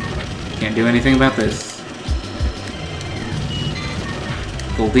 Can't do anything about this.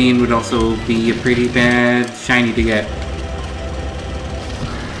 Goldeen would also be a pretty bad shiny to get.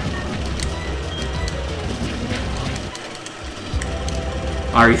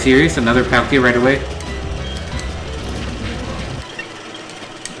 Are you serious? Another Palkia right away?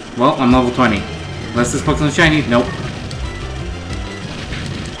 Well, I'm level 20. Unless this Pokemon's shiny. Nope.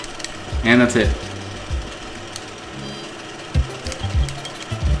 And that's it.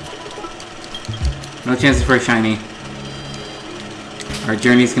 No chances for a shiny. Our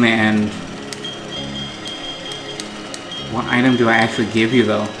journey's gonna end. What item do I actually give you,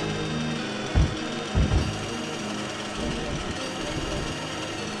 though?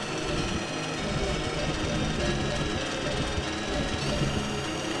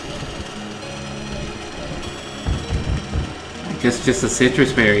 I guess just a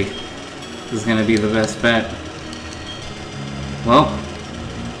citrus berry is gonna be the best bet. Well,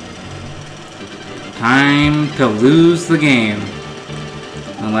 time to lose the game.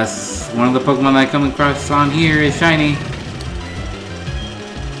 Unless one of the Pokemon I come across on here is shiny.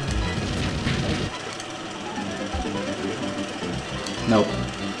 Nope.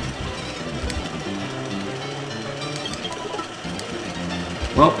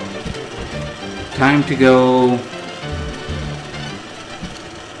 Well, time to go.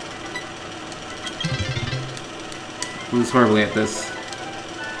 Lose horribly at this.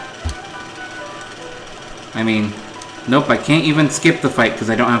 I mean, nope, I can't even skip the fight because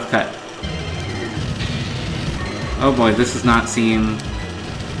I don't have cut. Oh boy, this does not seem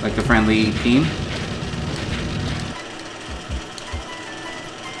like a friendly team.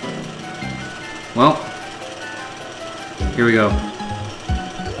 Well, here we go.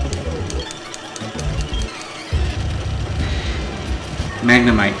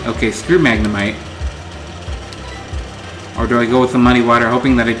 Magnemite. Okay, screw Magnemite. Or do I go with the Muddy Water,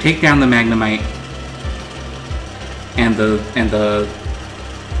 hoping that I take down the Magnemite and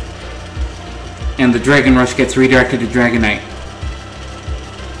the Dragon Rush gets redirected to Dragonite.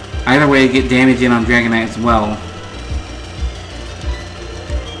 Either way, I get damage in on Dragonite as well.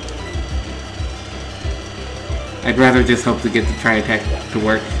 I'd rather just hope to get the Tri-Attack to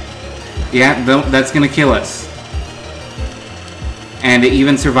work. Yeah, that's gonna kill us. And it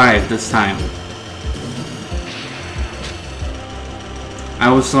even survived this time.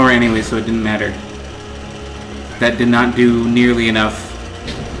 I was slower anyway, so it didn't matter. That did not do nearly enough.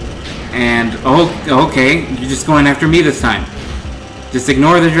 And, oh, okay, you're just going after me this time. Just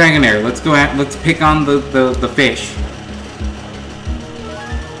ignore the Dragonair. Let's pick on the fish.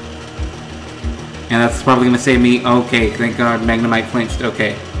 And that's probably gonna save me. Okay, thank God Magnemite flinched.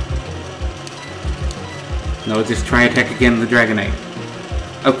 Okay. No, just try attack again the Dragonite.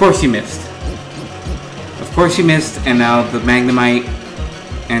 Of course you missed. Of course you missed, and now the Magnemite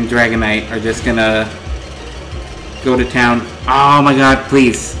and Dragonite are just gonna go to town. Oh my God,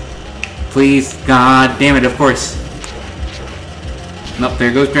 please. Please, God damn it, of course. Nope,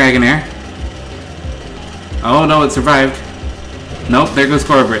 there goes Dragonair. Oh no, it survived. Nope, there goes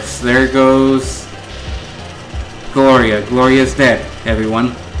Corvus. There goes Gloria. Gloria's dead,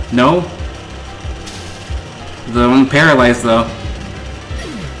 everyone. No? I'm paralyzed though.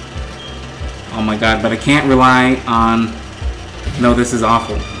 Oh my God, but I can't rely on... No, this is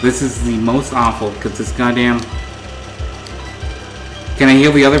awful. This is the most awful, because this goddamn... Can I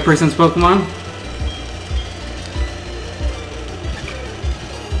heal the other person's Pokemon?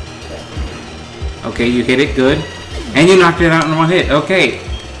 Okay, you hit it, good. And you knocked it out in one hit, okay.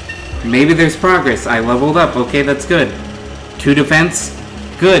 Maybe there's progress. I leveled up, okay, that's good. 2 defense,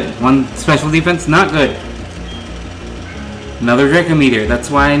 good. 1 special defense, not good. Another Draco Meteor, that's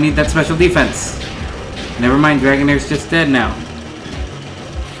why I need that special defense. Never mind, Dragonair's just dead now.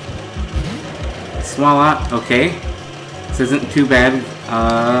 Swalot, okay. This isn't too bad.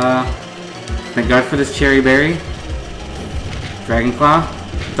 Thank God for this Cherry Berry. Dragon Claw.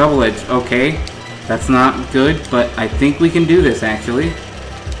 Double Edge, okay. That's not good, but I think we can do this, actually.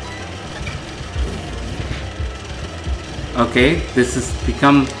 Okay, this has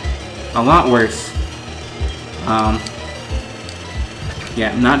become a lot worse.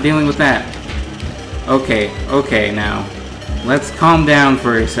 Yeah, not dealing with that. Okay, now. Let's calm down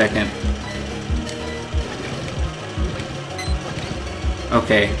for a second.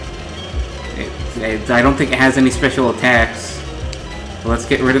 Okay. I don't think it has any special attacks. So let's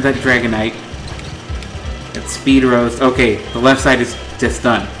get rid of that Dragonite. It's Speed Rose. Okay, the left side is just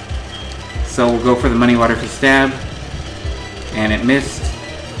done. So we'll go for the Money Water for Stab. And it missed.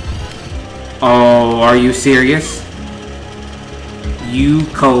 Oh, are you serious? You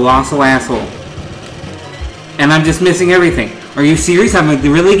colossal asshole. And I'm just missing everything. Are you serious? I'm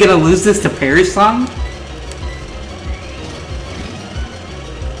really gonna lose this to Perish Song?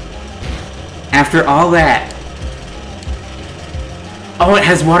 After all that. Oh, it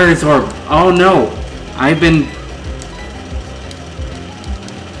has Water Absorb. Oh no. I've been...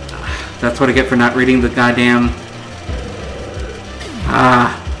 That's what I get for not reading the goddamn...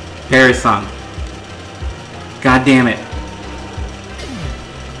 Perish Song. God damn it.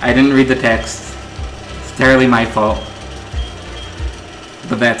 I didn't read the text. It's entirely my fault.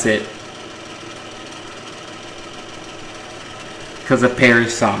 But that's it. Because of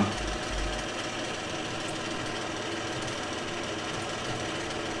Perish Song.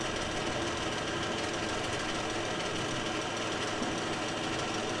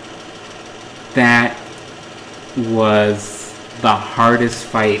 That was the hardest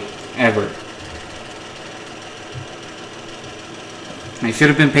fight ever. I should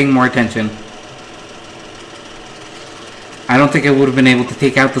have been paying more attention. I don't think I would have been able to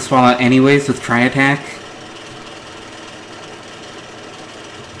take out the Swallow anyways with Tri-Attack.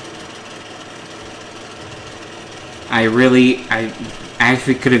 I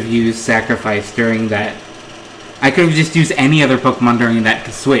actually could have used Sacrifice during that. I could have just used any other Pokemon during that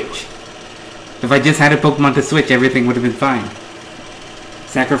to switch. If I just had a Pokemon to switch, everything would have been fine.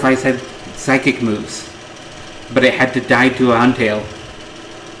 Sacrifice had Psychic moves, but it had to die to a Huntail.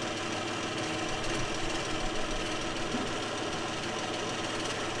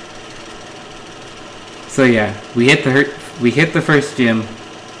 So yeah, we hit the first gym,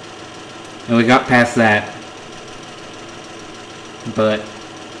 and we got past that. But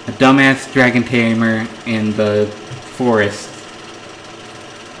a dumbass Dragon Tamer in the forest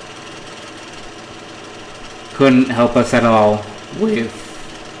couldn't help us at all with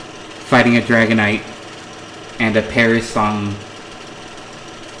fighting a Dragonite and a Perish Song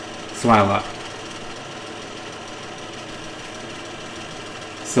Swallow.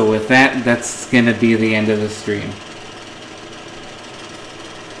 So with that, that's gonna be the end of the stream.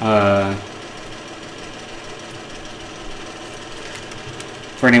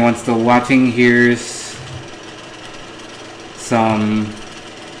 For anyone still watching, here's some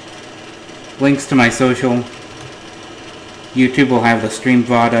links to my social. YouTube will have the stream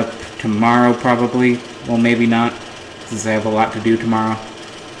VOD up tomorrow, probably. Well, maybe not, since I have a lot to do tomorrow.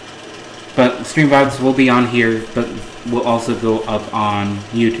 But stream VODs will be on here, but will also go up on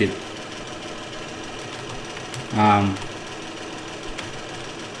YouTube.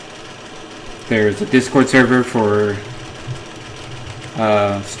 There's a Discord server for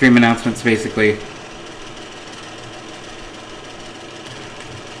stream announcements, basically.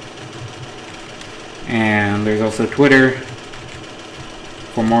 And there's also Twitter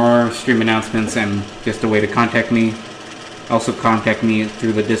for more stream announcements and just a way to contact me. Also contact me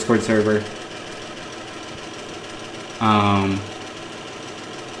through the Discord server.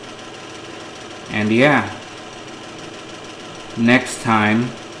 And yeah, next time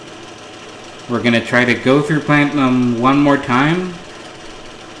we're gonna try to go through Platinum one more time,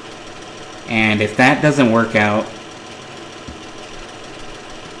 and if that doesn't work out,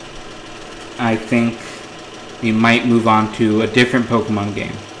 I think we might move on to a different Pokemon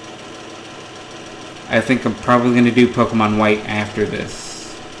game. I think I'm probably gonna do Pokemon White after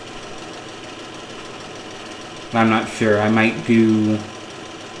this. I'm not sure. I might do...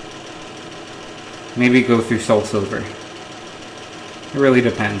 maybe go through Soul Silver. It really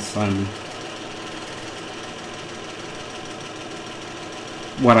depends on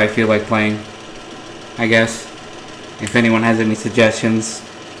what I feel like playing, I guess. If anyone has any suggestions,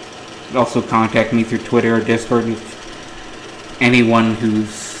 also contact me through Twitter or Discord if anyone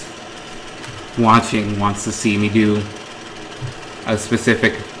who's watching wants to see me do a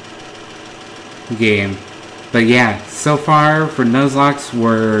specific game. But yeah, so far for Nuzlocke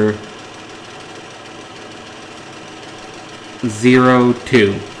we're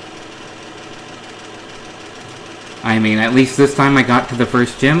 0-2. I mean, at least this time I got to the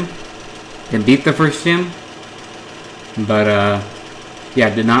first gym. and beat the first gym, but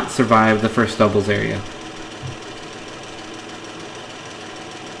yeah, did not survive the first doubles area.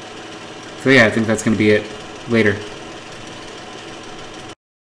 So yeah, I think that's going to be it later.